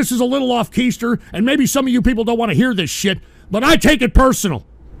 Maybe this is a little off keister, and maybe some of you people don't want to hear this shit, but I take it personal.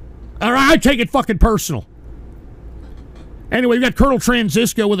 All right, I take it fucking personal. Anyway, we got Colonel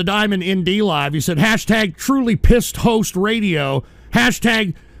Transisco with a diamond in D-Live. He said, hashtag truly pissed host radio,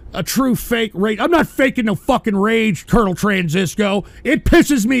 hashtag a true fake rage. I'm not faking no fucking rage, Colonel Transisco. It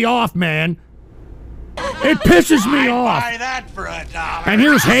pisses me off, man. It pisses me off. I'd buy that for $1. And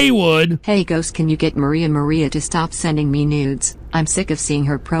here's Haywood. Hey Ghost, can you get Maria to stop sending me nudes? I'm sick of seeing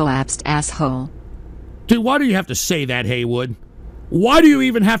her prolapsed asshole. Dude, why do you have to say that, Haywood? Why do you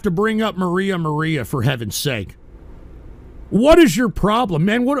even have to bring up Maria, for heaven's sake? What is your problem,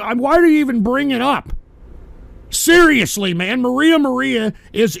 man? Why do you even bring it up? Seriously, man, Maria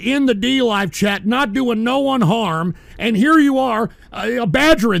is in the D-Live chat, not doing no one harm, and here you are,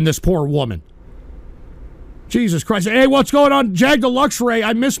 badgering this poor woman. Jesus Christ. Hey, what's going on? Jag Deluxe Ray,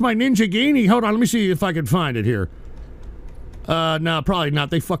 I missed my Ninja Genie. Hold on, let me see if I can find it here. No, probably not.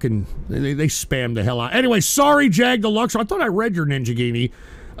 They spammed the hell out. Anyway, sorry, Jag Deluxe. I thought I read your Ninja Genie.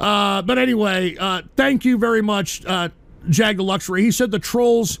 But anyway, thank you very much, Jag Deluxe Ray. He said the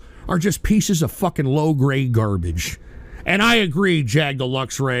trolls are just pieces of fucking low-grade garbage. And I agree, Jag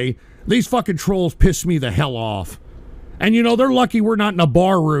Deluxe Ray. These fucking trolls piss me the hell off. And you know, they're lucky we're not in a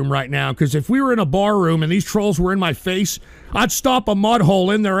bar room right now, because if we were in a bar room and these trolls were in my face, I'd stop a mud hole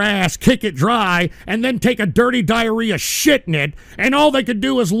in their ass, kick it dry, and then take a dirty diarrhea shit in it, and all they could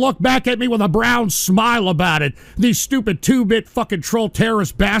do is look back at me with a brown smile about it. These stupid 2-bit fucking troll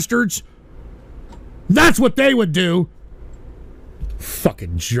terrorist bastards. That's what they would do.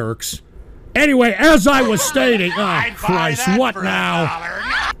 Fucking jerks. Anyway, as I was stating, oh Christ, what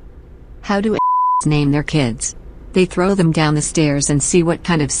now? How do name their kids? They throw them down the stairs and see what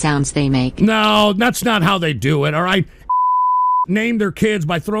kind of sounds they make. No, that's not how they do it, all right? Name their kids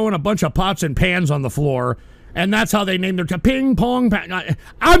by throwing a bunch of pots and pans on the floor, and that's how they name their kids. Ping pong.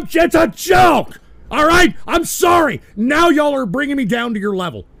 It's a joke, all right? I'm sorry. Now y'all are bringing me down to your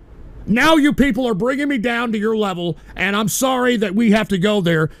level. Now you people are bringing me down to your level, and I'm sorry that we have to go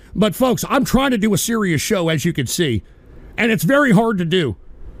there. But folks, I'm trying to do a serious show, as you can see, and it's very hard to do.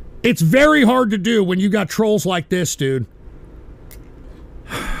 It's very hard to do when you got trolls like this, dude.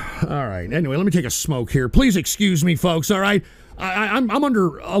 All right. Anyway, let me take a smoke here. Please excuse me, folks, all right? I'm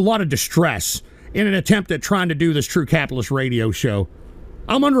under a lot of distress in an attempt at trying to do this True Capitalist radio show.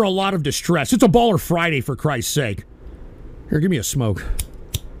 I'm under a lot of distress. It's a Baller Friday, for Christ's sake. Here, give me a smoke.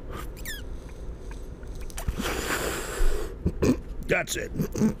 That's it.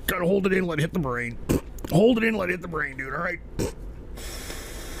 Gotta hold it in, let it hit the brain. Hold it in, let it hit the brain, dude, all right?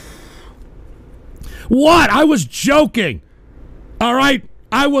 What? I was joking. All right?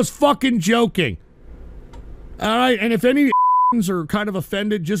 I was fucking joking. All right? And if any are kind of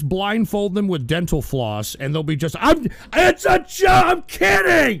offended, just blindfold them with dental floss and they'll be just, it's a joke. I'm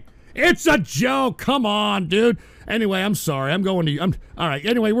kidding. It's a joke. Come on, dude. Anyway, I'm sorry. All right.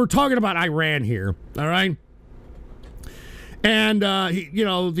 Anyway, we're talking about Iran here. All right? And,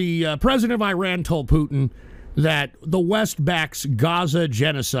 the president of Iran told Putin that the West backs Gaza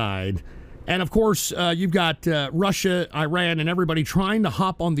genocide. And, of course, you've got Russia, Iran, and everybody trying to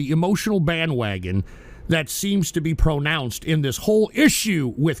hop on the emotional bandwagon that seems to be pronounced in this whole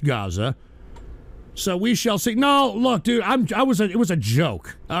issue with Gaza. So we shall see. No, look, dude, it was a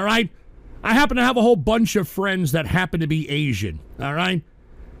joke, all right? I happen to have a whole bunch of friends that happen to be Asian, all right?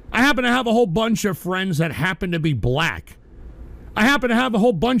 I happen to have a whole bunch of friends that happen to be black. I happen to have a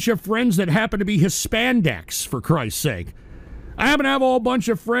whole bunch of friends that happen to be Hispandecs, for Christ's sake. I happen to have a whole bunch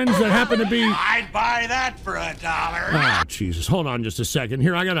of friends that happen to be... I'd buy that for $1. Oh, Jesus. Hold on just a second.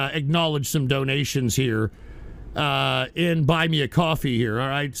 Here, I got to acknowledge some donations here in Buy Me a Coffee here, all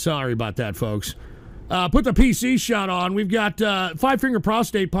right? Sorry about that, folks. Put the PC shot on. We've got Five-Finger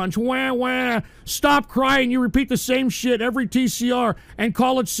Prostate Punch. Wah, wah. Stop crying. You repeat the same shit every TCR and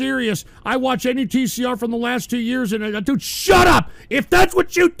call it serious. I watch any TCR from the last 2 years and dude, shut up! If that's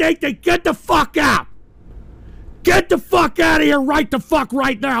what you think, then get the fuck out! Get the fuck out of here right the fuck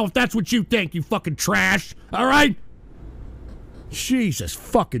right now if that's what you think, you fucking trash. All right? Jesus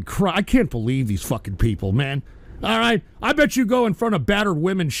fucking Christ. I can't believe these fucking people, man. All right? I bet you go in front of battered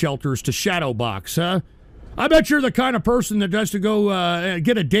women's shelters to shadow box, huh? I bet you're the kind of person that does to go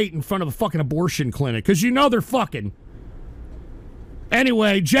get a date in front of a fucking abortion clinic, because you know they're fucking.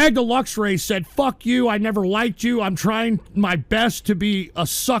 Anyway, Jag Deluxe Ray said, fuck you, I never liked you. I'm trying my best to be a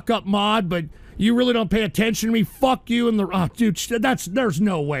suck-up mod, but you really don't pay attention to me. Fuck you and the... Oh, dude, there's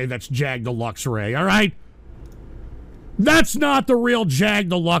no way that's Jag Deluxe Ray, all right? That's not the real Jag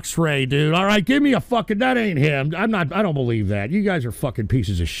Deluxe Ray, dude, all right? Give me a fucking... That ain't him. I don't believe that. You guys are fucking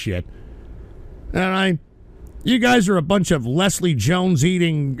pieces of shit. All right? You guys are a bunch of Leslie Jones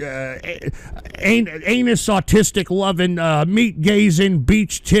eating, anus autistic loving, meat gazing,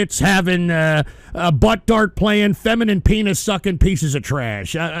 beach tits having, butt dart playing, feminine penis sucking pieces of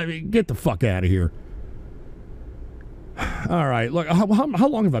trash. I mean, get the fuck out of here. All right, look, how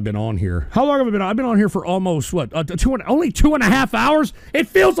long have I been on here? How long have I been on? I've been on here for almost, what, only 2.5 hours? It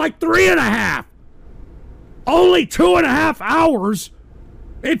feels like 3.5. Only 2.5 hours?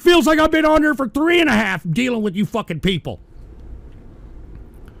 It feels like I've been on here for 3.5 dealing with you fucking people.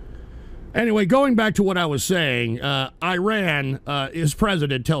 Anyway, going back to what I was saying, Iran, his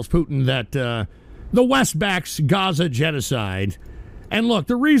president tells Putin that the West backs Gaza genocide. And look,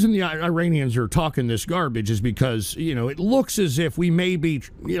 the reason the Iranians are talking this garbage is because, it looks as if we may be,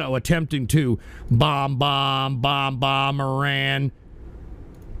 attempting to bomb Iran.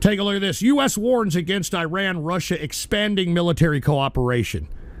 Take a look at this. U.S. warns against Iran-Russia expanding military cooperation.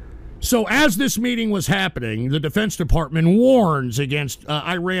 So as this meeting was happening, the Defense Department warns against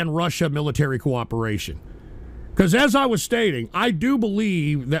Iran-Russia military cooperation. Because as I was stating, I do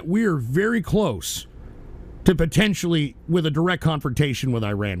believe that we're very close to potentially with a direct confrontation with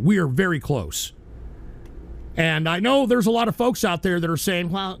Iran. We are very close. And I know there's a lot of folks out there that are saying,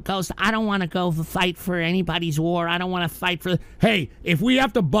 Well, Ghost, I don't want to go fight for anybody's war. I don't want to fight for... Hey, if we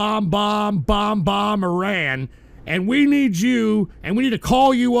have to bomb Iran, and we need you, and we need to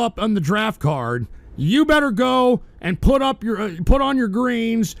call you up on the draft card, you better go and put on your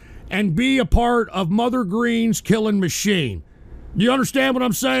greens and be a part of Mother Green's killing machine. Do you understand what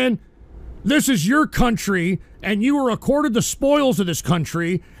I'm saying? This is your country, and you were accorded the spoils of this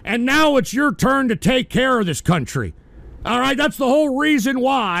country, and now it's your turn to take care of this country. All right, that's the whole reason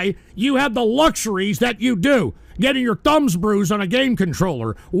why you have the luxuries that you do. Getting your thumbs bruised on a game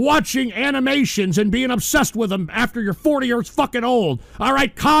controller, watching animations and being obsessed with them after you're 40 years fucking old. All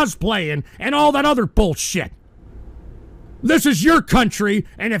right, cosplaying and all that other bullshit. This is your country,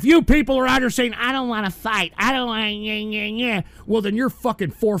 and if you people are out here saying, I don't want to fight, I don't want to, well, then you're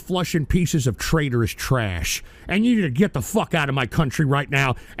fucking four-flushing pieces of traitorous trash. And you need to get the fuck out of my country right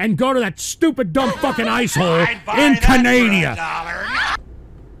now and go to that stupid, dumb fucking ice hole in Canada.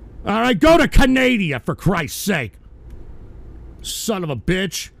 All right, go to Canada, for Christ's sake. Son of a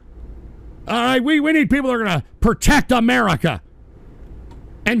bitch. All right, we need people that are going to protect America.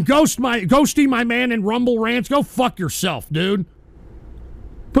 And Ghosty, my man, in Rumble Rants, go fuck yourself, dude.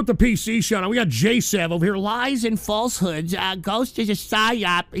 Put the PC shot on. We got J7 over here. Lies and falsehoods. Ghost is a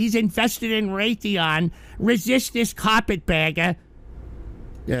psyop. He's invested in Raytheon. Resist this carpetbagger.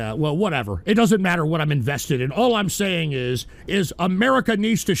 Yeah, well, whatever. It doesn't matter what I'm invested in. All I'm saying is America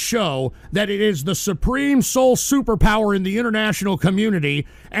needs to show that it is the supreme sole superpower in the international community,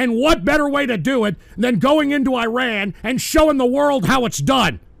 and what better way to do it than going into Iran and showing the world how it's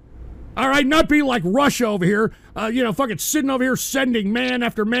done? All right, not be like Russia over here, fucking sitting over here sending man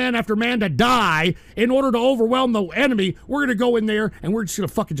after man after man to die in order to overwhelm the enemy. We're going to go in there and we're just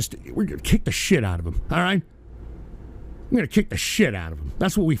going to we're going to kick the shit out of them, all right? I'm going to kick the shit out of them.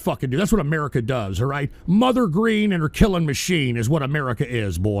 That's what we fucking do. That's what America does, all right? Mother Green and her killing machine is what America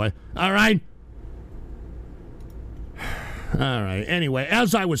is, boy. All right? All right. Anyway,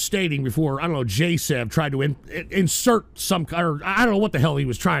 as I was stating before, I don't know, J-Sev tried to insert some kind of, I don't know what the hell he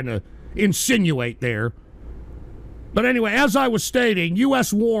was trying to insinuate there. But anyway, as I was stating,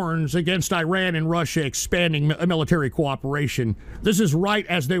 U.S. warns against Iran and Russia expanding military cooperation. This is right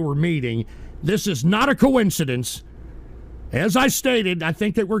as they were meeting. This is not a coincidence. As I stated, I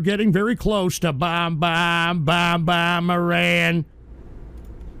think that we're getting very close to bomb Iran.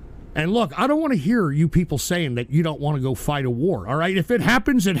 And look, I don't want to hear you people saying that you don't want to go fight a war, all right? If it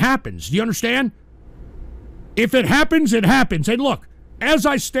happens, it happens. Do you understand? If it happens, it happens. And look, as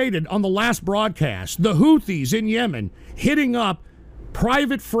I stated on the last broadcast, the Houthis in Yemen hitting up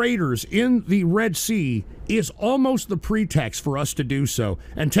private freighters in the Red Sea is almost the pretext for us to do so.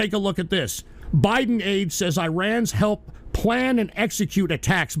 And take a look at this. Biden aide says Iran's help plan and execute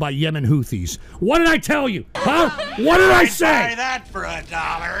attacks by Yemen Houthis. What did I tell you? Huh? What did I say? Buy that for $1.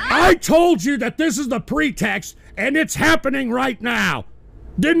 I told you that this is the pretext, and it's happening right now.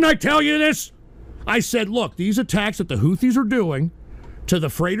 Didn't I tell you this? I said, look, these attacks that the Houthis are doing to the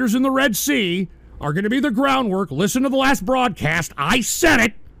freighters in the Red Sea are going to be the groundwork. Listen to the last broadcast. I said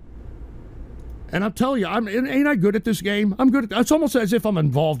it. And I'll tell you, ain't I good at this game? I'm good at it's almost as if I'm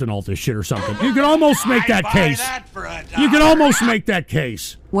involved in all this shit or something. You can almost make that case. You can almost make that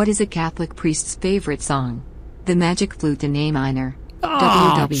case. What is a Catholic priest's favorite song? The Magic Flute in A minor.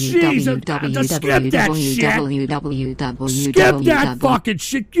 Oh, Jesus. Skip that shit. Skip that fucking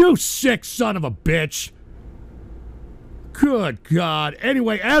shit, you sick son of a bitch. Good God.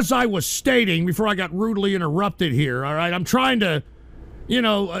 Anyway, as I was stating before I got rudely interrupted here, all right, I'm trying to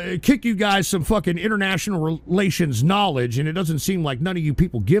kick you guys some fucking international relations knowledge, and it doesn't seem like none of you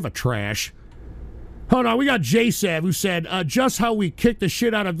people give a trash. Hold on, we got J-Sev who said, just how we kicked the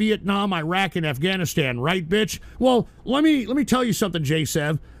shit out of Vietnam, Iraq, and Afghanistan, right, bitch? Well, let me tell you something,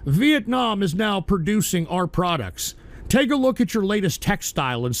 J-Sev. Vietnam is now producing our products. Take a look at your latest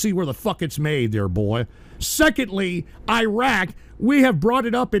textile and see where the fuck it's made there, boy. Secondly, Iraq, we have brought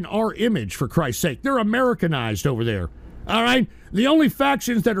it up in our image, for Christ's sake. They're Americanized over there. All right? The only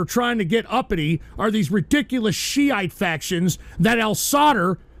factions that are trying to get uppity are these ridiculous Shiite factions that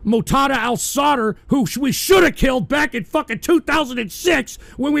Muqtada al-Sadr, who we should have killed back in fucking 2006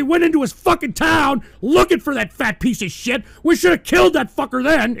 when we went into his fucking town looking for that fat piece of shit. We should have killed that fucker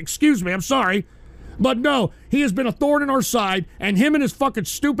then. Excuse me, I'm sorry. But no, he has been a thorn in our side, and him and his fucking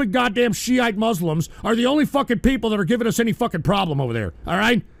stupid goddamn Shiite Muslims are the only fucking people that are giving us any fucking problem over there. All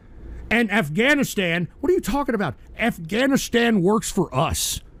right? And Afghanistan, what are you talking about? Afghanistan works for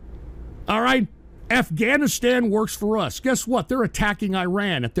us. All right? Afghanistan works for us. Guess what? They're attacking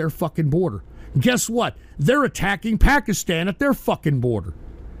Iran at their fucking border. Guess what? They're attacking Pakistan at their fucking border.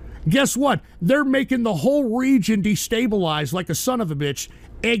 Guess what? They're making the whole region destabilized like a son of a bitch.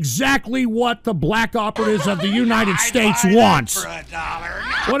 Exactly what the black operatives of the United States wants.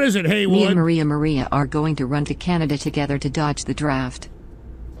 What is it, Haywood? Me and Maria are going to run to Canada together to dodge the draft.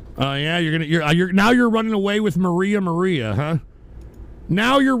 Oh yeah, now you're running away with Maria, huh?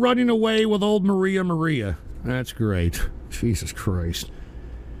 Now you're running away with old Maria. That's great. Jesus Christ.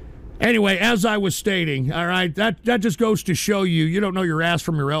 Anyway, as I was stating, all right, that just goes to show you don't know your ass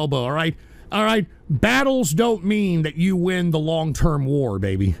from your elbow, all right? All right, battles don't mean that you win the long-term war,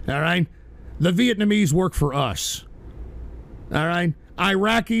 baby, all right? The Vietnamese work for us, all right?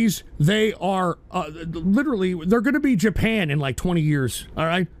 Iraqis, they are literally, they're going to be Japan in like 20 years, all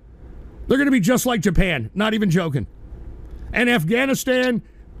right? They're going to be just like Japan, not even joking. And Afghanistan,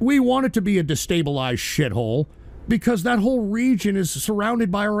 we want it to be a destabilized shithole because that whole region is surrounded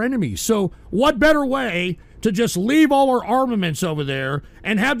by our enemies. So what better way to just leave all our armaments over there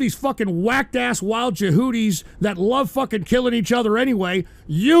and have these fucking whacked-ass wild Yehudis that love fucking killing each other anyway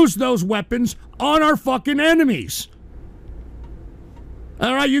use those weapons on our fucking enemies?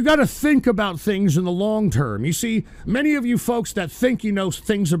 All right, you got to think about things in the long term. You see, many of you folks that think you know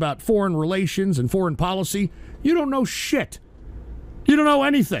things about foreign relations and foreign policy, you don't know shit. You don't know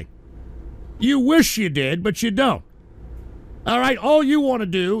anything. You wish you did, but you don't. All right, all you want to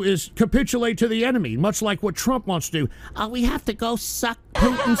do is capitulate to the enemy, much like what Trump wants to do. We have to go suck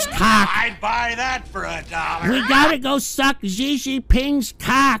Putin's cock. I'd buy that for $1. We gotta go suck Xi Jinping's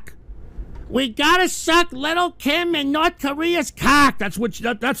cock. We gotta suck little Kim in North Korea's cock. That's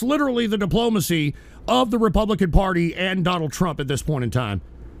literally the diplomacy of the Republican Party and Donald Trump at this point in time,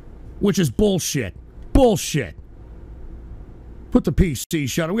 which is bullshit. Bullshit. Put the PC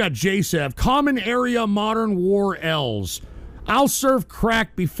shut. We got JSEV. Common area modern war L's. I'll serve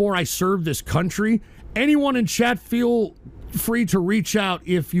crack before I serve this country. Anyone in chat, feel free to reach out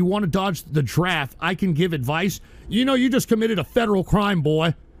if you want to dodge the draft. I can give advice. You know you just committed a federal crime,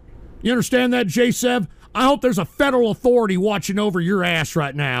 boy. You understand that, JSEV? I hope there's a federal authority watching over your ass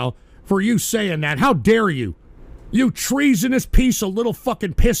right now for you saying that. How dare you? You treasonous piece of little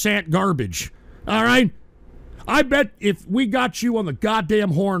fucking pissant garbage. All right? I bet if we got you on the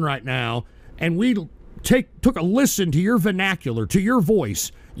goddamn horn right now and we took a listen to your vernacular, to your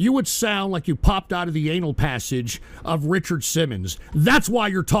voice, you would sound like you popped out of the anal passage of Richard Simmons. That's why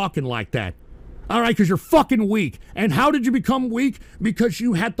you're talking like that. All right, because you're fucking weak. And how did you become weak? Because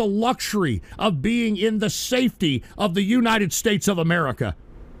you had the luxury of being in the safety of the United States of America.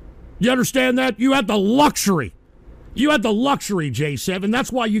 You understand that? You had the luxury. You had the luxury, J7. And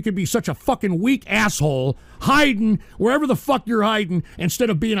that's why you could be such a fucking weak asshole hiding wherever the fuck you're hiding instead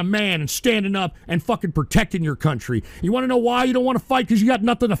of being a man and standing up and fucking protecting your country. You want to know why you don't want to fight? Because you got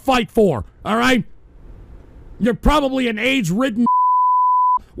nothing to fight for. All right? You're probably an AIDS-ridden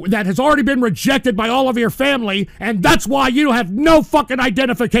that has already been rejected by all of your family, and that's why you have no fucking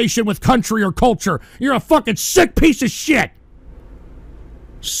identification with country or culture. You're a fucking sick piece of shit.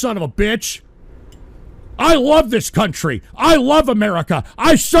 Son of a bitch. I love this country. I love America.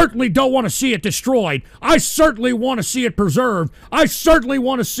 I certainly don't want to see it destroyed. I certainly want to see it preserved. I certainly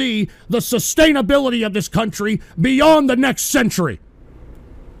want to see the sustainability of this country beyond the next century.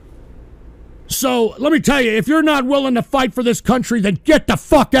 So, let me tell you, if you're not willing to fight for this country, then get the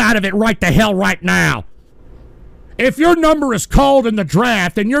fuck out of it right the hell right now. If your number is called in the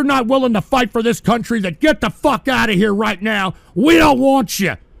draft and you're not willing to fight for this country, then get the fuck out of here right now. We don't want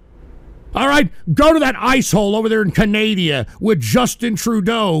you. All right? Go to that ice hole over there in Canada with Justin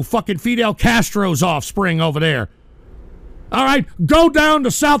Trudeau, fucking Fidel Castro's offspring over there. All right? Go down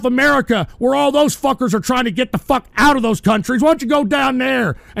to South America where all those fuckers are trying to get the fuck out of those countries. Why don't you go down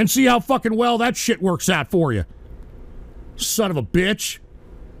there and see how fucking well that shit works out for you? Son of a bitch.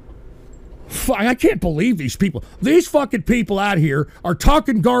 I can't believe these people. These fucking people out here are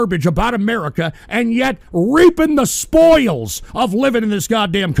talking garbage about America and yet reaping the spoils of living in this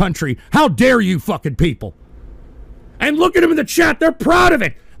goddamn country. How dare you fucking people? And look at them in the chat. They're proud of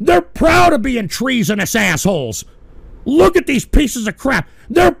it. They're proud of being treasonous assholes. Look at these pieces of crap.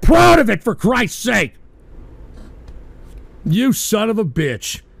 They're proud of it, for Christ's sake. You son of a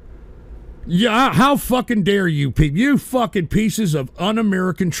bitch. Yeah, how fucking dare you people? You fucking pieces of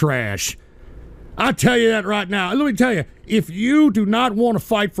un-American trash. I tell you that right now. Let me tell you, if you do not want to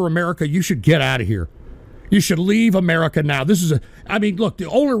fight for America, you should get out of here. You should leave America now. Look, the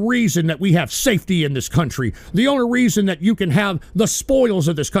only reason that we have safety in this country, the only reason that you can have the spoils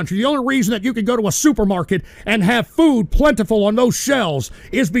of this country, the only reason that you can go to a supermarket and have food plentiful on those shelves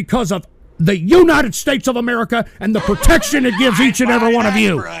is because of the United States of America and the protection it gives each and every one of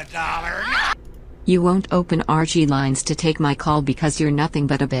you. You won't open RG lines to take my call because you're nothing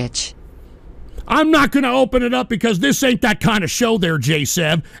but a bitch. I'm not going to open it up because this ain't that kind of show there,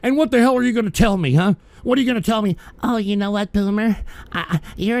 J-Sev. And what the hell are you going to tell me, huh? What are you going to tell me? Oh, you know what, Boomer?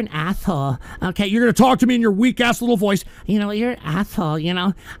 You're an asshole. Okay, you're going to talk to me in your weak-ass little voice. You know, you're an asshole, you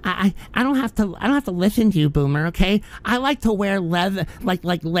know. I don't have to listen to you, Boomer, okay? I like to wear leather,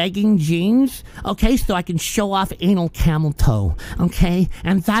 like legging jeans, okay, so I can show off anal camel toe, okay?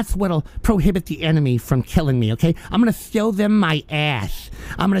 And that's what'll prohibit the enemy from killing me, okay? I'm going to show them my ass.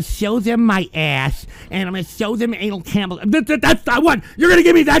 I'm going to show them my ass, and I'm going to show them anal camel. That's what? You're going to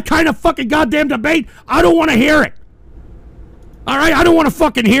give me that kind of fucking goddamn debate? I don't want to hear it. All right? I don't want to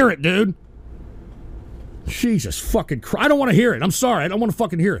fucking hear it, dude. Jesus fucking Christ. I don't want to hear it. I'm sorry. I don't want to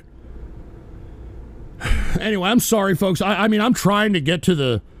fucking hear it. Anyway, I'm sorry, folks. I mean, I'm trying to get to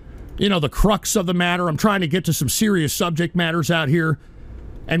the, the crux of the matter. I'm trying to get to some serious subject matters out here.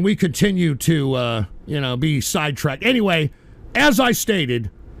 And we continue to, be sidetracked. Anyway, as I stated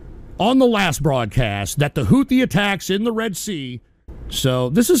on the last broadcast, that the Houthi attacks in the Red Sea. So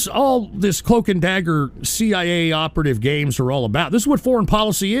this is all this cloak and dagger CIA operative games are all about. This is what foreign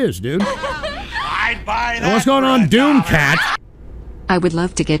policy is, dude. I'd buy that. What's going on, Doomcat? I would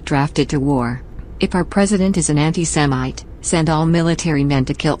love to get drafted to war. If our president is an anti-Semite, send all military men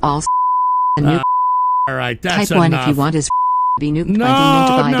to kill all all right, that's Type 1 enough. if you want his be nuked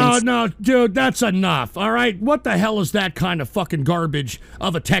by the Biden's. No, dude, that's enough, all right? What the hell is that kind of fucking garbage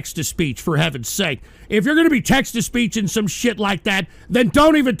of a text-to-speech, for heaven's sake? If you're going to be text-to-speech and some shit like that, then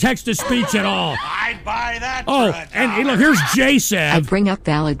don't even text-to-speech at all. I'd buy that Oh, for $1. and look, here's J-Sav. I bring up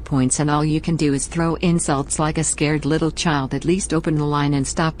valid points and all you can do is throw insults like a scared little child. At least open the line and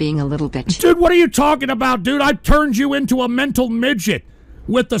stop being a little bitch. Dude, what are you talking about, dude? I turned you into a mental midget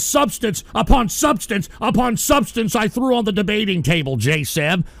with the substance upon substance upon substance I threw on the debating table,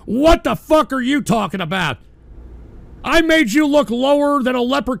 J-Sav. What the fuck are you talking about? I made you look lower than a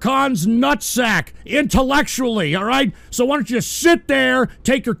leprechaun's nutsack, intellectually, all right? So why don't you just sit there,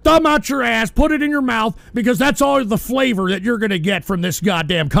 take your thumb out your ass, put it in your mouth, because that's all the flavor that you're going to get from this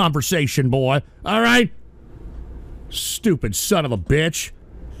goddamn conversation, boy, all right? Stupid son of a bitch.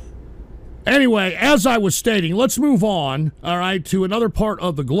 Anyway, as I was stating, let's move on, all right, to another part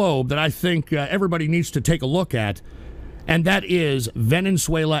of the globe that I think everybody needs to take a look at, and that is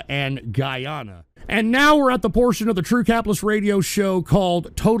Venezuela and Guyana. And now we're at the portion of the True Capitalist Radio show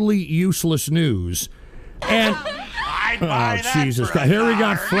called Totally Useless News. And, Jesus Christ, here we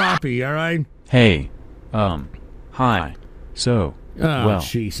got Floppy, all right? Hey, hi. So, well,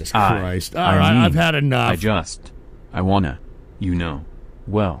 Jesus Christ. All right, I've had enough. I wanna,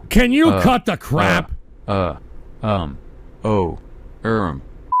 well. Can you cut the crap? No,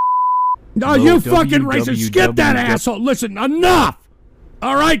 you fucking racist. Skip that asshole. Listen, enough.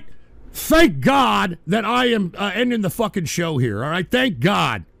 All right? Thank God that I am ending the fucking show here, all right? Thank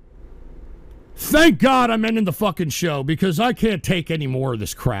God. Thank God I'm ending the fucking show because I can't take any more of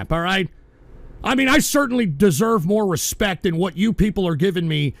this crap, all right? I mean, I certainly deserve more respect than what you people are giving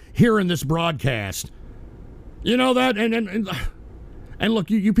me here in this broadcast. You know that? And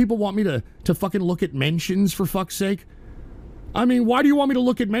look, you people want me to fucking look at mentions, for fuck's sake? I mean, why do you want me to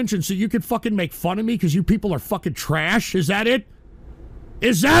look at mentions? So you can fucking make fun of me because you people are fucking trash? Is that it?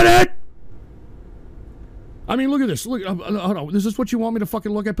 Is that it? I mean, look at this. Look, hold on. Is this what you want me to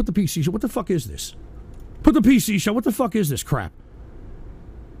fucking look at? Put the PC show. What the fuck is this? Put the PC show. What the fuck is this crap?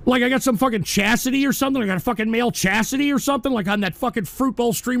 Like I got some fucking chastity or something? I got a fucking male chastity or something? Like on that fucking Fruit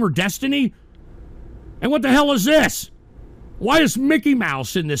Bowl streamer Destiny? And what the hell is this? Why is Mickey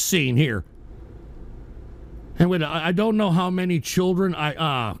Mouse in this scene here? And wait, I don't know how many children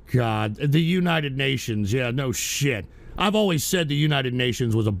oh, God. The United Nations. Yeah, no shit. I've always said the United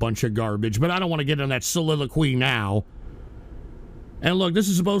Nations was a bunch of garbage, but I don't want to get on that soliloquy now. And look, this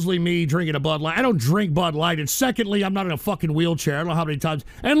is supposedly me drinking a Bud Light. I don't drink Bud Light. And secondly, I'm not in a fucking wheelchair. I don't know how many times.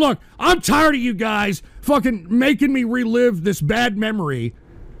 And look, I'm tired of you guys fucking making me relive this bad memory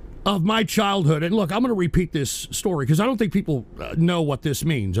of my childhood. And look, I'm going to repeat this story because I don't think people know what this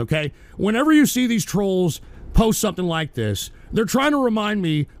means, okay? Whenever you see these trolls post something like this, they're trying to remind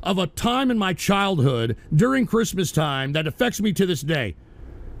me of a time in my childhood during Christmas time that affects me to this day.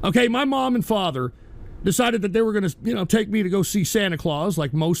 Okay, my mom and father decided that they were going to, take me to go see Santa Claus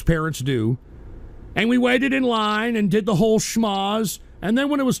like most parents do. And we waited in line and did the whole schmoz. And then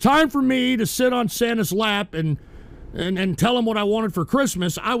when it was time for me to sit on Santa's lap and tell him what I wanted for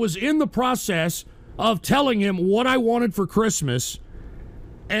Christmas, I was in the process of telling him what I wanted for Christmas.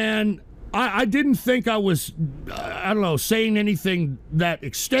 And I didn't think I was, saying anything that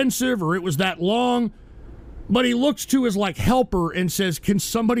extensive or it was that long. But he looks to his, helper and says, "Can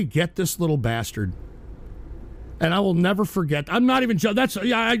somebody get this little bastard?" And I will never forget. I'm not even,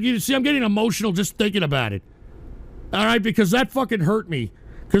 you see, I'm getting emotional just thinking about it. All right, because that fucking hurt me.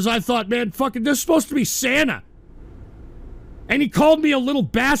 Because I thought, man, fucking, this is supposed to be Santa. And he called me a little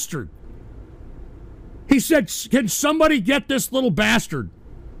bastard. He said, "Can somebody get this little bastard?"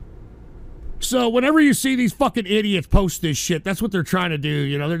 So whenever you see these fucking idiots post this shit, that's what they're trying to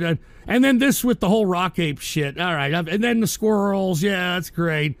do, they're done. And then this with the whole rock ape shit. All right. And then the squirrels. Yeah, that's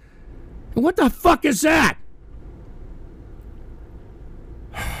great. And what the fuck is that?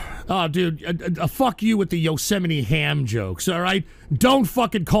 Oh, dude, fuck you with the Yosemite Ham jokes, all right? Don't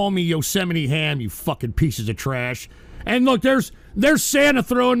fucking call me Yosemite Ham, you fucking pieces of trash. And look, there's Santa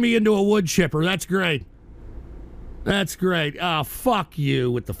throwing me into a wood chipper. That's great. That's great. Ah, fuck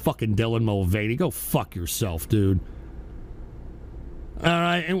you with the fucking Dylan Mulvaney. Go fuck yourself, dude. All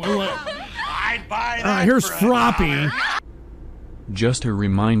right, and I'd buy that. All right, here's Froppy. Just a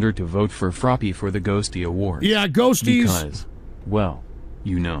reminder to vote for Froppy for the Ghosty Award. Yeah, Ghosties. Because, well,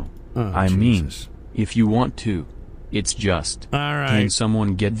 Oh, mean, if you want to, it's just. All right. Can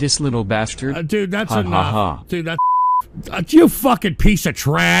someone get this little bastard? Dude, that's enough. Ha ha. Dude, that's you fucking piece of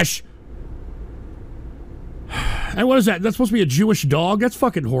trash. And what is that? That's supposed to be a Jewish dog? That's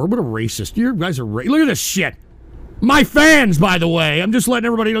fucking horrible. What a racist. You guys are Look at this shit. My fans, by the way. I'm just letting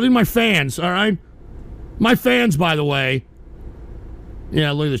everybody know. These are my fans, all right? My fans, by the way.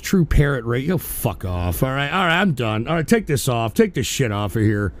 Yeah, look at this true parrot rate. Yo, fuck off. All right, I'm done. All right, take this off. Take this shit off of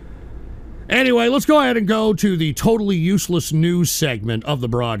here. Anyway, let's go ahead and go to the totally useless news segment of the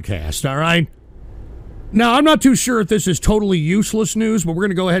broadcast, all right? Now, I'm not too sure if this is totally useless news, but we're going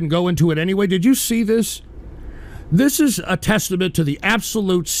to go ahead and go into it anyway. Did you see this? This is a testament to the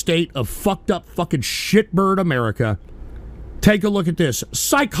absolute state of fucked up fucking shitbird America. Take a look at this.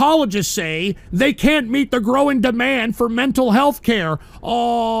 Psychologists say they can't meet the growing demand for mental health care.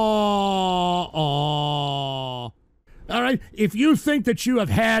 All right? If you think that you have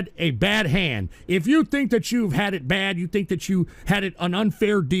had a bad hand, if you think that you've had it bad, you think that you had it an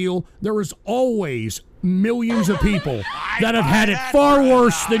unfair deal, there is always millions of people that have had it far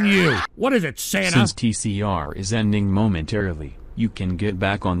worse than you. What is it, Santa? Since TCR is ending momentarily, you can get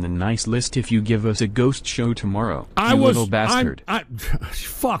back on the nice list if you give us a ghost show tomorrow, little bastard.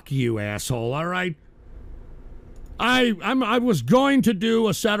 Fuck you, asshole, all right? I was going to do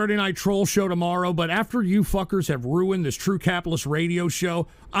a Saturday Night Troll show tomorrow, but after you fuckers have ruined this True Capitalist radio show,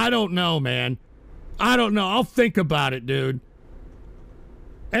 I don't know, man. I don't know. I'll think about it, dude.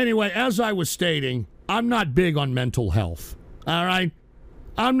 Anyway, as I was stating, I'm not big on mental health, all right?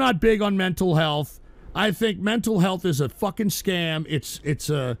 I'm not big on mental health. I think mental health is a fucking scam.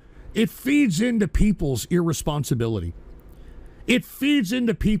 It feeds into people's irresponsibility. It feeds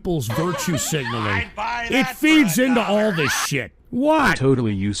into people's virtue signaling. It feeds into all this shit. What?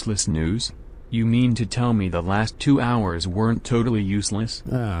 Totally useless news? You mean to tell me the last 2 hours weren't totally useless?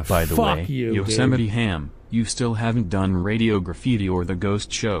 By the way, Yosemite dude. Ham, you still haven't done Radio Graffiti or The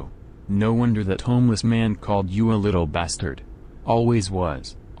Ghost Show. No wonder that homeless man called you a little bastard. Always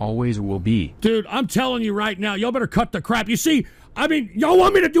was. Always will be. Dude, I'm telling you right now, y'all better cut the crap. You see, I mean, y'all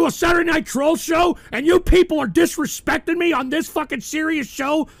want me to do a Saturday Night Troll show, and you people are disrespecting me on this fucking serious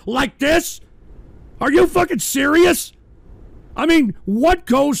show like this? Are you fucking serious? I mean, what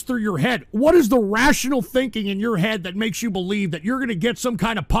goes through your head? What is the rational thinking in your head that makes you believe that you're going to get some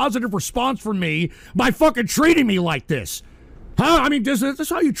kind of positive response from me by fucking treating me like this? Huh? I mean, is this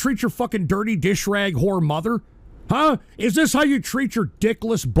how you treat your fucking dirty dish rag whore mother? Huh? Is this how you treat your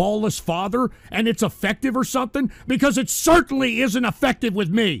dickless, ballless father, and it's effective or something? Because it certainly isn't effective with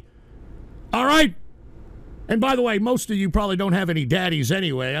me. All right? And by the way, most of you probably don't have any daddies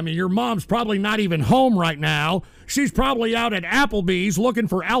anyway. I mean, your mom's probably not even home right now. She's probably out at Applebee's looking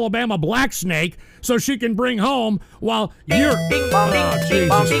for Alabama black snake so she can bring home while you're... Oh,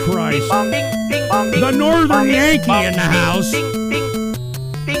 Jesus Christ. The Northern Yankee in the house.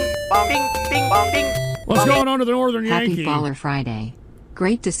 What's going on to the Northern Yankee? Happy Baller Friday.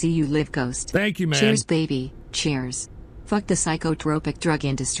 Great to see you live, Ghost. Thank you, man. Cheers, baby. Cheers. Fuck the psychotropic drug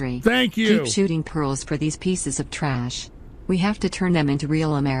industry. Thank you. Keep shooting pearls for these pieces of trash. We have to turn them into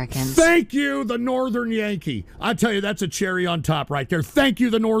real Americans. Thank you, the Northern Yankee. I tell you, that's a cherry on top right there. Thank you,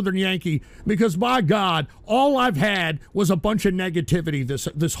 the Northern Yankee, because by God, all I've had was a bunch of negativity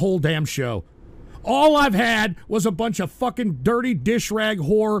this whole damn show. All I've had was a bunch of fucking dirty dish rag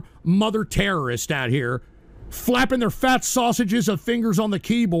whore mother terrorists out here flapping their fat sausages of fingers on the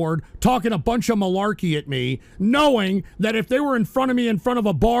keyboard, talking a bunch of malarkey at me, knowing that if they were in front of me in front of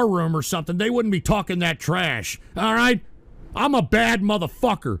a bar room or something, they wouldn't be talking that trash. All right? I'm a bad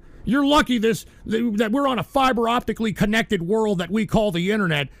motherfucker. You're lucky that we're on a fiber optically connected world that we call the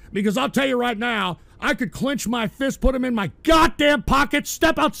internet, because I'll tell you right now, I could clench my fist, put them in my goddamn pocket,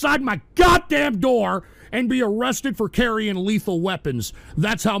 step outside my goddamn door, and be arrested for carrying lethal weapons.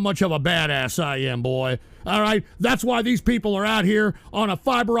 That's how much of a badass I am, boy. All right? That's why these people are out here on a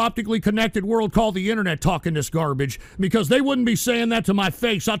fiber optically connected world called the internet talking this garbage, because they wouldn't be saying that to my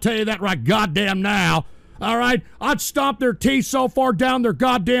face. I'll tell you that right goddamn now. All right? I'd stomp their teeth so far down their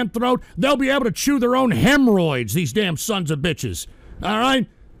goddamn throat, they'll be able to chew their own hemorrhoids, these damn sons of bitches. All right?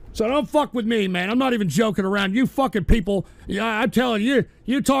 So don't fuck with me, man. I'm not even joking around. You fucking people, yeah, I'm telling you,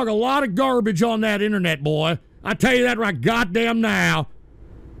 you talk a lot of garbage on that internet, boy. I tell you that right goddamn now.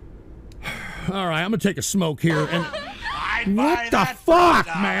 All right, I'm going to take a smoke here. And what the fuck,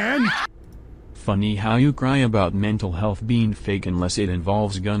 man? Funny how you cry about mental health being fake unless it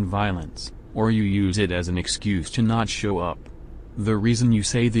involves gun violence, or you use it as an excuse to not show up. The reason you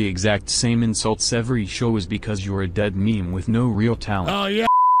say the exact same insults every show is because you're a dead meme with no real talent. Oh, yeah.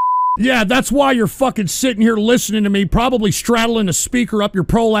 Yeah, that's why you're fucking sitting here listening to me, probably straddling a speaker up your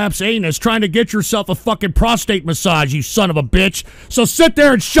prolapse anus, trying to get yourself a fucking prostate massage, you son of a bitch. So sit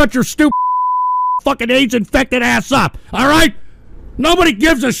there and shut your stupid fucking AIDS-infected ass up, all right? Nobody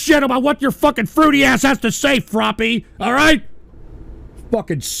gives a shit about what your fucking fruity ass has to say, Froppy, all right?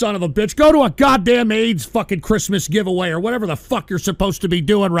 Fucking son of a bitch. Go to a goddamn AIDS fucking Christmas giveaway or whatever the fuck you're supposed to be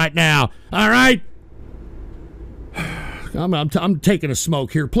doing right now, all right? I'm taking a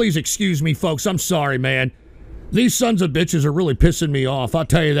smoke here. Please excuse me, folks. I'm sorry, man. These sons of bitches are really pissing me off. I'll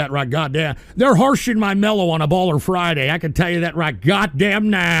tell you that right goddamn. They're harshing my mellow on a Baller Friday. I can tell you that right goddamn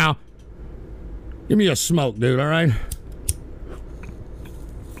now. Give me a smoke, dude, all right?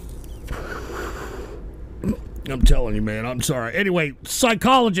 I'm telling you, man, I'm sorry. Anyway,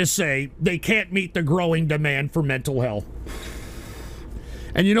 psychologists say they can't meet the growing demand for mental health.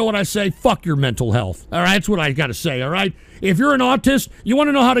 And you know what I say? Fuck your mental health. All right, that's what I got to say, all right? If you're an autist, you want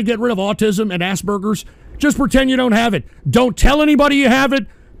to know how to get rid of autism and Asperger's? Just pretend you don't have it. Don't tell anybody you have it.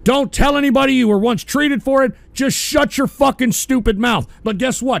 Don't tell anybody you were once treated for it. Just shut your fucking stupid mouth. But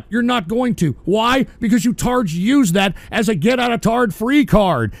guess what? You're not going to. Why? Because you tards use that as a get-out-of-tard free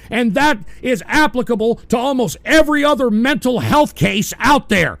card. And that is applicable to almost every other mental health case out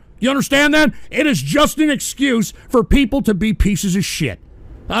there. You understand that? It is just an excuse for people to be pieces of shit.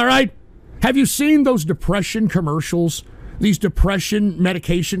 All right? Have you seen those depression commercials? These depression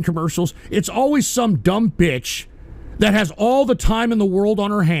medication commercials? It's always some dumb bitch that has all the time in the world on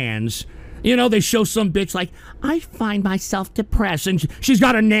her hands. You know, they show some bitch like, I find myself depressed. And she's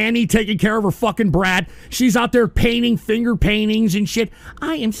got a nanny taking care of her fucking brat. She's out there painting finger paintings and shit.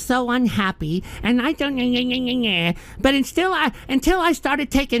 I am so unhappy. And I don't... But until I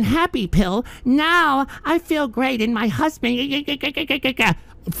started taking happy pill, now I feel great. And my husband...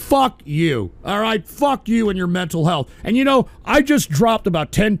 Fuck you. All right? Fuck you and your mental health. And you know, I just dropped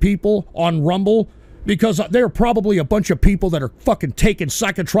about 10 people on Rumble because they're probably a bunch of people that are fucking taking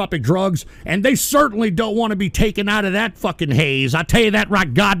psychotropic drugs, and they certainly don't want to be taken out of that fucking haze. I tell you that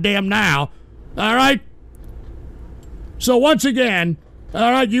right goddamn now. All right? So once again,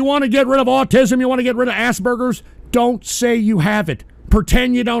 all right, you want to get rid of autism, you want to get rid of Asperger's, don't say you have it.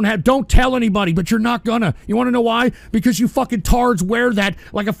 Pretend you don't have, don't tell anybody, but you're not gonna. You want to know why? Because you fucking tards wear that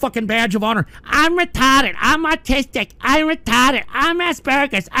like a fucking badge of honor. I'm retarded, I'm autistic, I'm retarded, I'm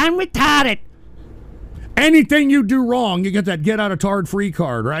Asperger's, I'm retarded. Anything you do wrong, you get that get-out-of-tard free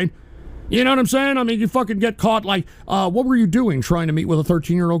card, right? You know what I'm saying? I mean, you fucking get caught like, what were you doing trying to meet with a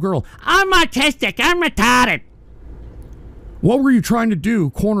 13-year-old girl? I'm autistic, I'm retarded. What were you trying to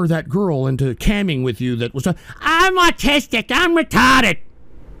do? Corner that girl into camming with you that was... I'm autistic, I'm retarded.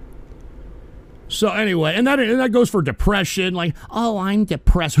 So anyway, and that goes for depression. Like, oh, I'm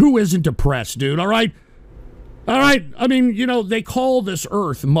depressed. Who isn't depressed, dude, all right? All right? I mean, you know, they call this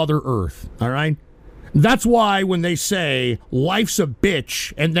Earth Mother Earth, all right? That's why when they say life's a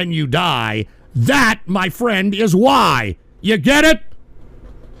bitch and then you die, that, my friend, is why. You get it?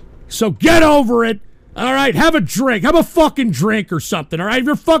 So get over it. All right, have a drink. Have a fucking drink or something, all right? If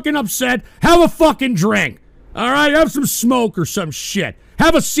you're fucking upset, have a fucking drink. All right, have some smoke or some shit.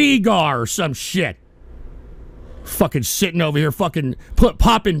 Have a cigar or some shit. Fucking sitting over here fucking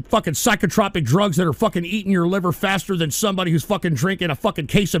popping fucking psychotropic drugs that are fucking eating your liver faster than somebody who's fucking drinking a fucking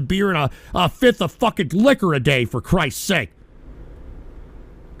case of beer and a fifth of fucking liquor a day, for Christ's sake.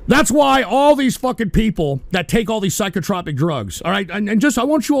 That's why all these fucking people that take all these psychotropic drugs, all right, and just, I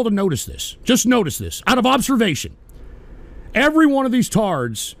want you all to notice this. Just notice this, out of observation. Every one of these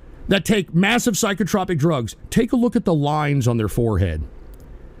tards that take massive psychotropic drugs, take a look at the lines on their forehead.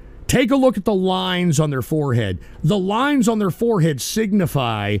 Take a look at the lines on their forehead. The lines on their forehead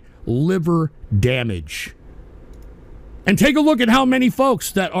signify liver damage. And take a look at how many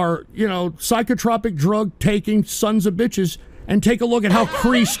folks that are, you know, psychotropic drug taking sons of bitches, and take a look at how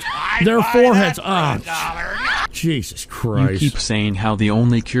creased their foreheads are. Jesus Christ. You keep saying how the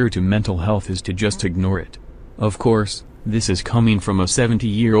only cure to mental health is to just ignore it. Of course, this is coming from a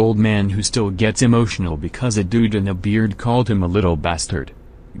 70-year-old man who still gets emotional because a dude in a beard called him a little bastard.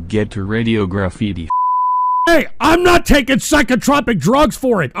 Get to Radio Graffiti. Hey, I'm not taking psychotropic drugs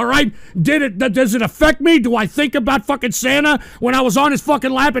for it, all right? Does it affect me? Do I think about fucking Santa when I was on his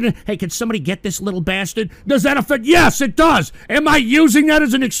fucking lap and, hey, can somebody get this little bastard? Does that affect? Yes, it does. Am I using that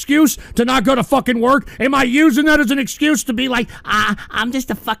as an excuse to not go to fucking work? Am I using that as an excuse to be like, I'm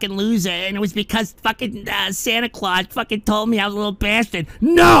just a fucking loser and it was because fucking Santa Claus fucking told me I was a little bastard?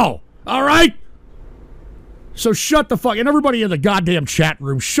 No, all right? So shut the fuck, and everybody in the goddamn chat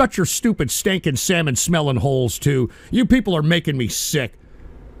room, shut your stupid stinking salmon smelling holes too. You people are making me sick.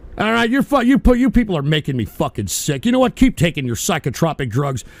 All right, you people are making me fucking sick. You know what? Keep taking your psychotropic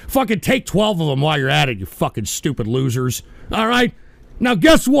drugs. Fucking take 12 of them while you're at it, you fucking stupid losers. All right? Now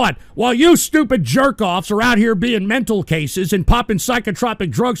guess what? While you stupid jerk-offs are out here being mental cases and popping psychotropic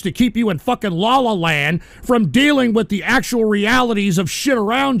drugs to keep you in fucking la-la land from dealing with the actual realities of shit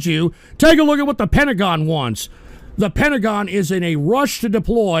around you, take a look at what the Pentagon wants. The Pentagon is in a rush to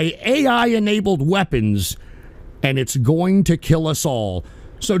deploy AI-enabled weapons, and it's going to kill us all.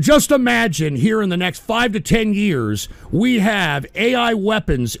 So just imagine here in the next 5 to 10 years, we have AI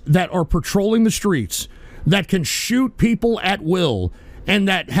weapons that are patrolling the streets, that can shoot people at will, and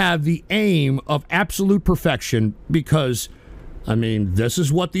that have the aim of absolute perfection because, I mean, this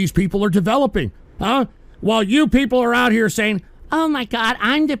is what these people are developing, huh? While you people are out here saying, oh my God,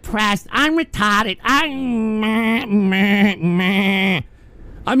 I'm depressed, I'm retarded,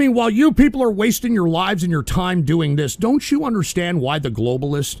 I mean, while you people are wasting your lives and your time doing this, don't you understand why the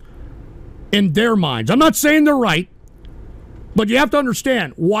globalists, in their minds, I'm not saying they're right, but you have to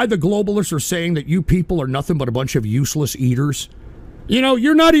understand why the globalists are saying that you people are nothing but a bunch of useless eaters. You know,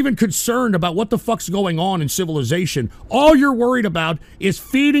 you're not even concerned about what the fuck's going on in civilization. All you're worried about is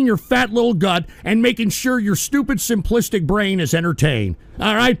feeding your fat little gut and making sure your stupid, simplistic brain is entertained.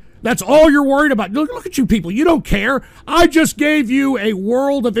 All right? That's all you're worried about. Look at you people. You don't care. I just gave you a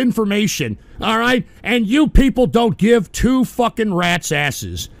world of information. All right? And you people don't give two fucking rats'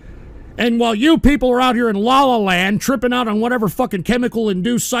 asses. And while you people are out here in La La Land tripping out on whatever fucking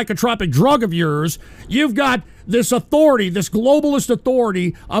chemical-induced psychotropic drug of yours, you've got this authority, this globalist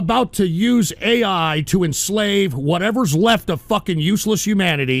authority, about to use AI to enslave whatever's left of fucking useless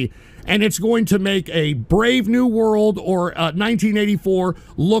humanity, and it's going to make a Brave New World or 1984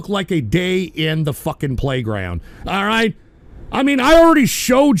 look like a day in the fucking playground. All right? I mean, I already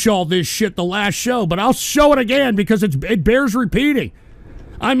showed y'all this shit the last show, but I'll show it again because it bears repeating.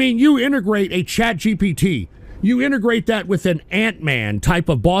 I mean, you integrate a chat GPT. You integrate that with an Ant-Man type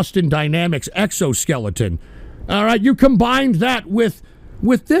of Boston Dynamics exoskeleton. All right, you combined that with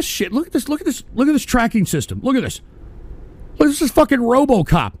this shit. Look at this, look at this, look at this tracking system. Look at this. Look, this is fucking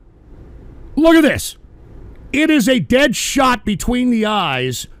RoboCop. Look at this. It is a dead shot between the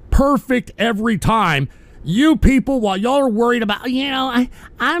eyes, perfect every time. You people, while y'all are worried about, I'm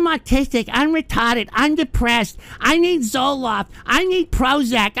autistic, I'm retarded, I'm depressed, I need Zoloft, I need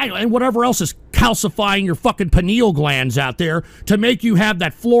Prozac, and whatever else is calcifying your fucking pineal glands out there to make you have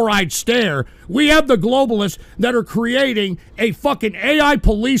that fluoride stare, we have the globalists that are creating a fucking AI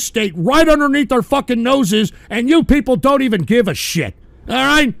police state right underneath our fucking noses, and you people don't even give a shit. All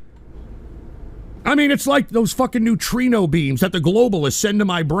right? I mean, it's like those fucking neutrino beams that the globalists send to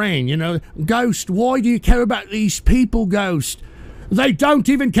my brain, Ghost, why do you care about these people, Ghost? They don't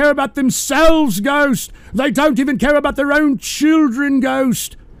even care about themselves, Ghost. They don't even care about their own children,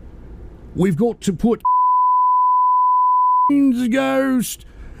 Ghost. We've got to put Ghost.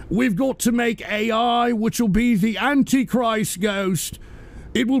 We've got to make AI, which will be the Antichrist, Ghost.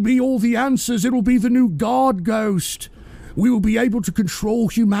 It will be all the answers. It will be the new God, Ghost. We will be able to control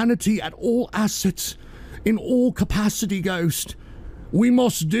humanity at all assets, in all capacity, Ghost. We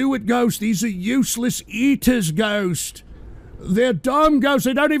must do it, Ghost. These are useless eaters, Ghost. They're dumb, Ghost.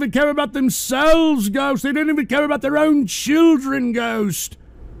 They don't even care about themselves, Ghost. They don't even care about their own children, Ghost.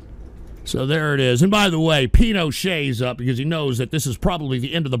 So there it is. And by the way, Pinochet's up because he knows that this is probably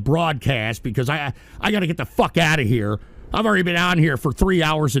the end of the broadcast because I got to get the fuck out of here. I've already been on here for 3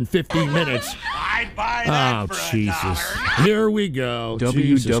 hours and 15 minutes. I'd buy that for Jesus. $1. Here we go.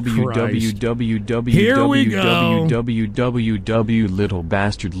 www. Here we go. www. Little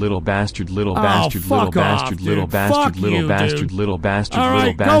bastard, little bastard, little bastard, little bastard, little bastard, little bastard, little bastard, little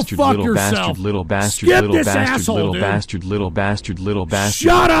bastard, little bastard, little bastard, little bastard, little bastard, little bastard, little bastard.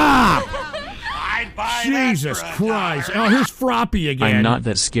 Shut up! I'd buy Jesus that for Christ. $1. Oh, here's Froppy again. I'm not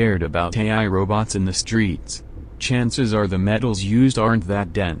that scared about AI robots in the streets. Chances are the metals used aren't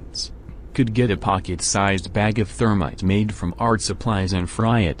that dense. Could get a pocket-sized bag of thermite made from art supplies and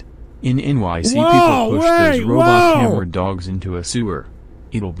fry it. In NYC, people push those robot hammer dogs into a sewer.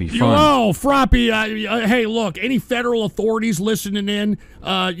 It'll be fun. Whoa, Froppy, hey, look, any federal authorities listening in,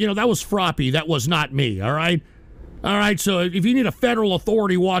 that was Froppy. That was not me, all right? All right, so if you need a federal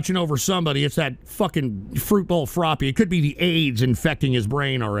authority watching over somebody, it's that fucking fruit bowl Froppy. It could be the AIDS infecting his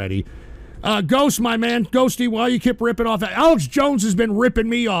brain already. Ghost, my man, Ghosty, why you keep ripping off that? Alex Jones has been ripping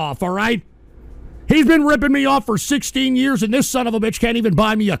me off, all right? He's been ripping me off for 16 years, and this son of a bitch can't even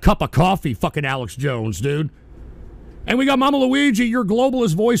buy me a cup of coffee, fucking Alex Jones, dude. And we got Mama Luigi, your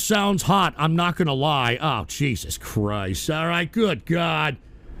globalist voice sounds hot, I'm not gonna lie. Oh, Jesus Christ, all right, good God.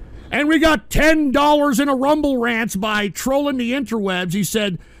 And we got $10 in a Rumble rants by trolling the interwebs. He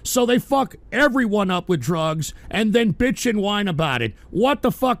said, so they fuck everyone up with drugs and then bitch and whine about it. What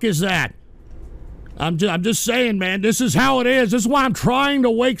the fuck is that? I'm just saying, man, this is how it is. This is why I'm trying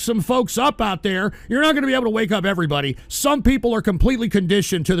to wake some folks up out there. You're not going to be able to wake up everybody. Some people are completely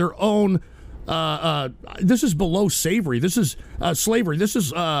conditioned to their own, this is below slavery. This is slavery. This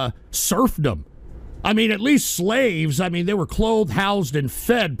is serfdom. I mean, at least slaves, they were clothed, housed, and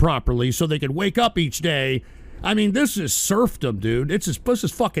fed properly so they could wake up each day I mean, this is serfdom, dude. This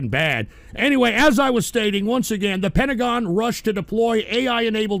is fucking bad. Anyway, as I was stating, once again, the Pentagon rushed to deploy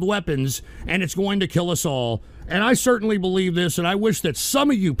AI-enabled weapons, and it's going to kill us all. And I certainly believe this, and I wish that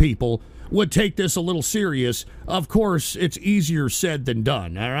some of you people would take this a little serious. Of course, it's easier said than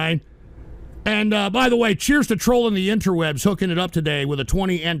done, all right? And by the way, cheers to trolling the interwebs, hooking it up today with a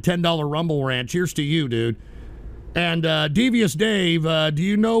 $20 and $10 Rumble rant. Cheers to you, dude. And Devious Dave, do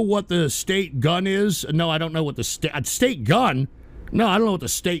you know what the state gun is? No, I don't know what the state gun? No, I don't know what the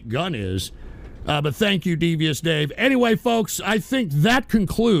state gun is. But thank you, Devious Dave. Anyway, folks, I think that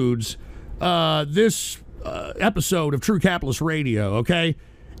concludes this episode of True Capitalist Radio, okay?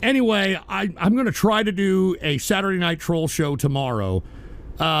 Anyway, I'm going to try to do a Saturday Night Troll show tomorrow.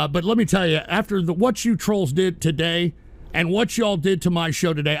 But let me tell you, after what you trolls did today and what y'all did to my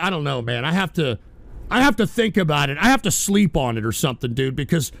show today, I don't know, man. I have to think about it. I have to sleep on it or something, dude,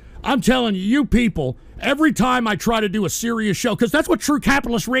 because I'm telling you, you people, every time I try to do a serious show, because that's what True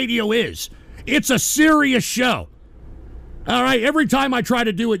Capitalist Radio is. It's a serious show. All right, every time I try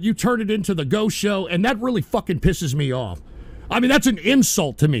to do it, you turn it into the ghost show, and that really fucking pisses me off. I mean, that's an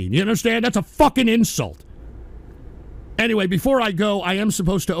insult to me. You understand? That's a fucking insult. Anyway, before I go, I am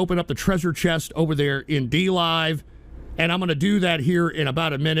supposed to open up the treasure chest over there in D-Live, and I'm going to do that here in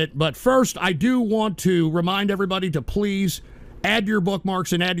about a minute. But first, I do want to remind everybody to please add your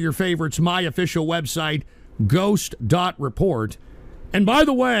bookmarks and add your favorites, my official website, ghost.report. And by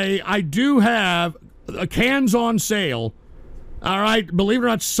the way, I do have cans on sale. All right, believe it or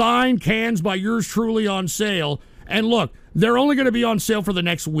not, signed cans by yours truly on sale. And look, they're only going to be on sale for the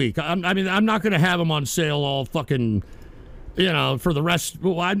next week. I mean, I'm not going to have them on sale all fucking, you know, for the rest.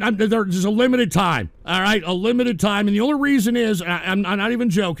 Well, there's a limited time, all right? A limited time. And the only reason is, I'm not even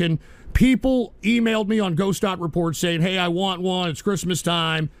joking, people emailed me on Ghost.report saying, hey, I want one. It's Christmas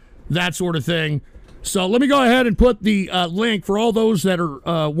time, that sort of thing. So let me go ahead and put the link for all those that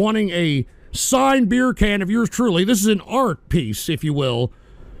are wanting a signed beer can of yours truly. This is an art piece, if you will.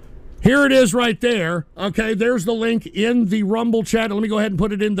 Here it is right there. Okay, there's the link in the Rumble chat. Let me go ahead and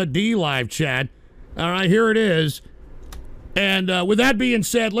put it in the D-Live chat. All right, here it is. And with that being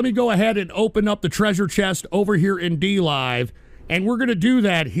said, let me go ahead and open up the treasure chest over here in D-Live. And we're going to do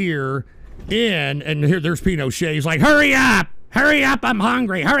that here in, and here, there's Pinochet. He's like, hurry up, I'm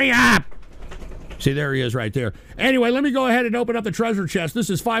hungry, hurry up. See, there he is right there. Anyway, let me go ahead and open up the treasure chest. This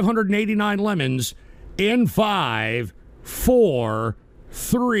is 589 lemons in 5, 4,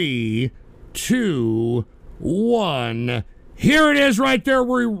 3, 2, 1. Here it is right there.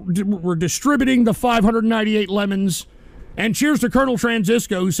 We're distributing the 598 lemons. And cheers to Colonel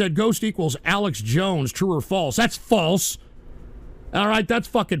Transisco, who said Ghost equals Alex Jones. True or false? That's false. All right, that's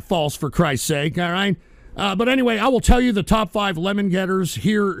fucking false, for Christ's sake, all right? But anyway, I will tell you the top 5 lemon getters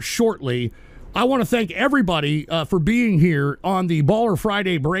here shortly. I want to thank everybody for being here on the Baller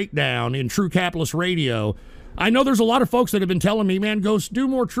Friday breakdown in True Capitalist Radio. I know there's a lot of folks that have been telling me, man, Ghost, do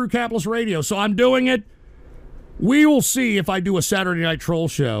more True Capitalist Radio, so I'm doing it. We will see if I do a Saturday Night Troll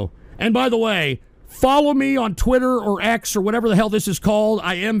show. And by the way, follow me on Twitter or X or whatever the hell this is called.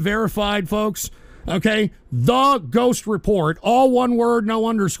 I am verified, folks. Okay? The Ghost Report, all one word, no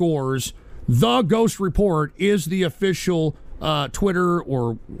underscores. The Ghost Report is the official Twitter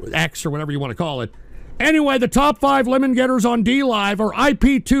or X or whatever you want to call it. Anyway, the top 5 lemon getters on D-Live are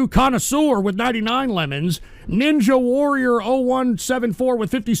IP2 Connoisseur with 99 lemons, Ninja Warrior 0174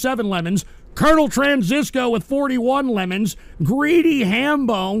 with 57 lemons, Colonel Transisco with 41 lemons, Greedy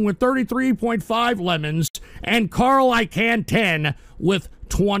Hambone with 33.5 lemons, and Carl I Can 10 with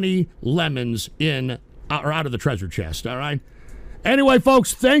 20 lemons in or out of the treasure chest, all right? Anyway,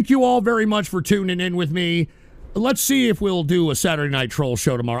 folks, thank you all very much for tuning in with me. Let's see if we'll do a Saturday Night Troll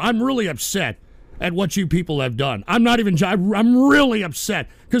show tomorrow. I'm really upset at what you people have done. I'm really upset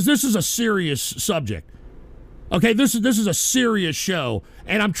because this is a serious subject. Okay, this is a serious show,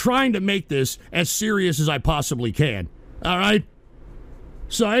 and I'm trying to make this as serious as I possibly can. All right?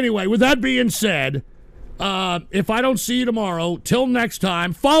 So anyway, with that being said, if I don't see you tomorrow, till next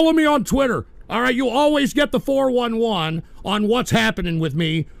time, follow me on Twitter. All right, you'll always get the 411 on what's happening with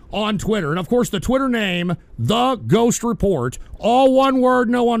me on Twitter. And of course, the Twitter name, The Ghost Report, all one word,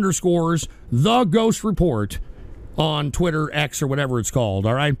 no underscores, The Ghost Report on Twitter, X, or whatever it's called,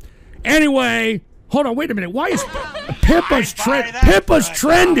 all right? Anyway, hold on, wait a minute. Why is Pippa's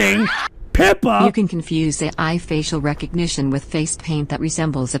trending? Pippa! You can confuse AI facial recognition with face paint that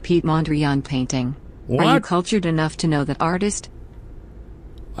resembles a Pete Mondrian painting. What? Are you cultured enough to know that artist?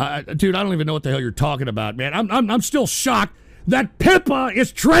 Dude, I don't even know what the hell you're talking about, man. I'm still shocked that Pippa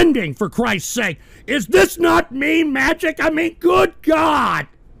is trending, for Christ's sake. Is this not me magic? I mean, good God.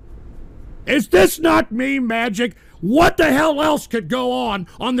 Is this not me magic? What the hell else could go on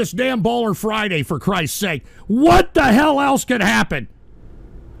this damn Baller Friday, for Christ's sake? What the hell else could happen?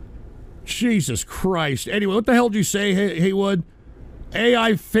 Jesus Christ. Anyway, what the hell did you say, Haywood?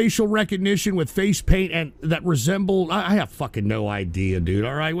 AI facial recognition with face paint and that resemble... I have fucking no idea, dude,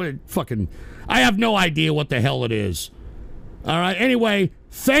 all right? I have no idea what the hell it is. All right, anyway,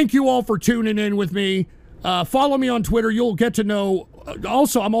 thank you all for tuning in with me. Follow me on Twitter. You'll get to know...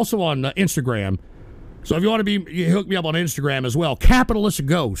 Also, I'm also on Instagram. So if you want to you hook me up on Instagram as well. Capitalist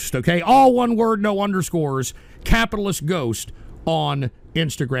Ghost, okay? All one word, no underscores. Capitalist Ghost on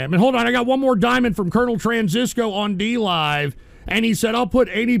Instagram. And hold on, I got one more diamond from Colonel Transisco on D-Live. And he said, I'll put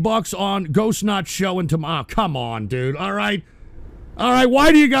 $80 on Ghost Not Showing tomorrow. Come on, dude. All right. All right,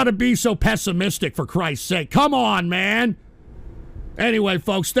 why do you got to be so pessimistic, for Christ's sake? Come on, man. Anyway,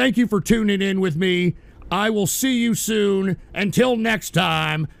 folks, thank you for tuning in with me. I will see you soon. Until next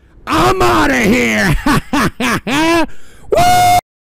time, I'm out of here. Woo!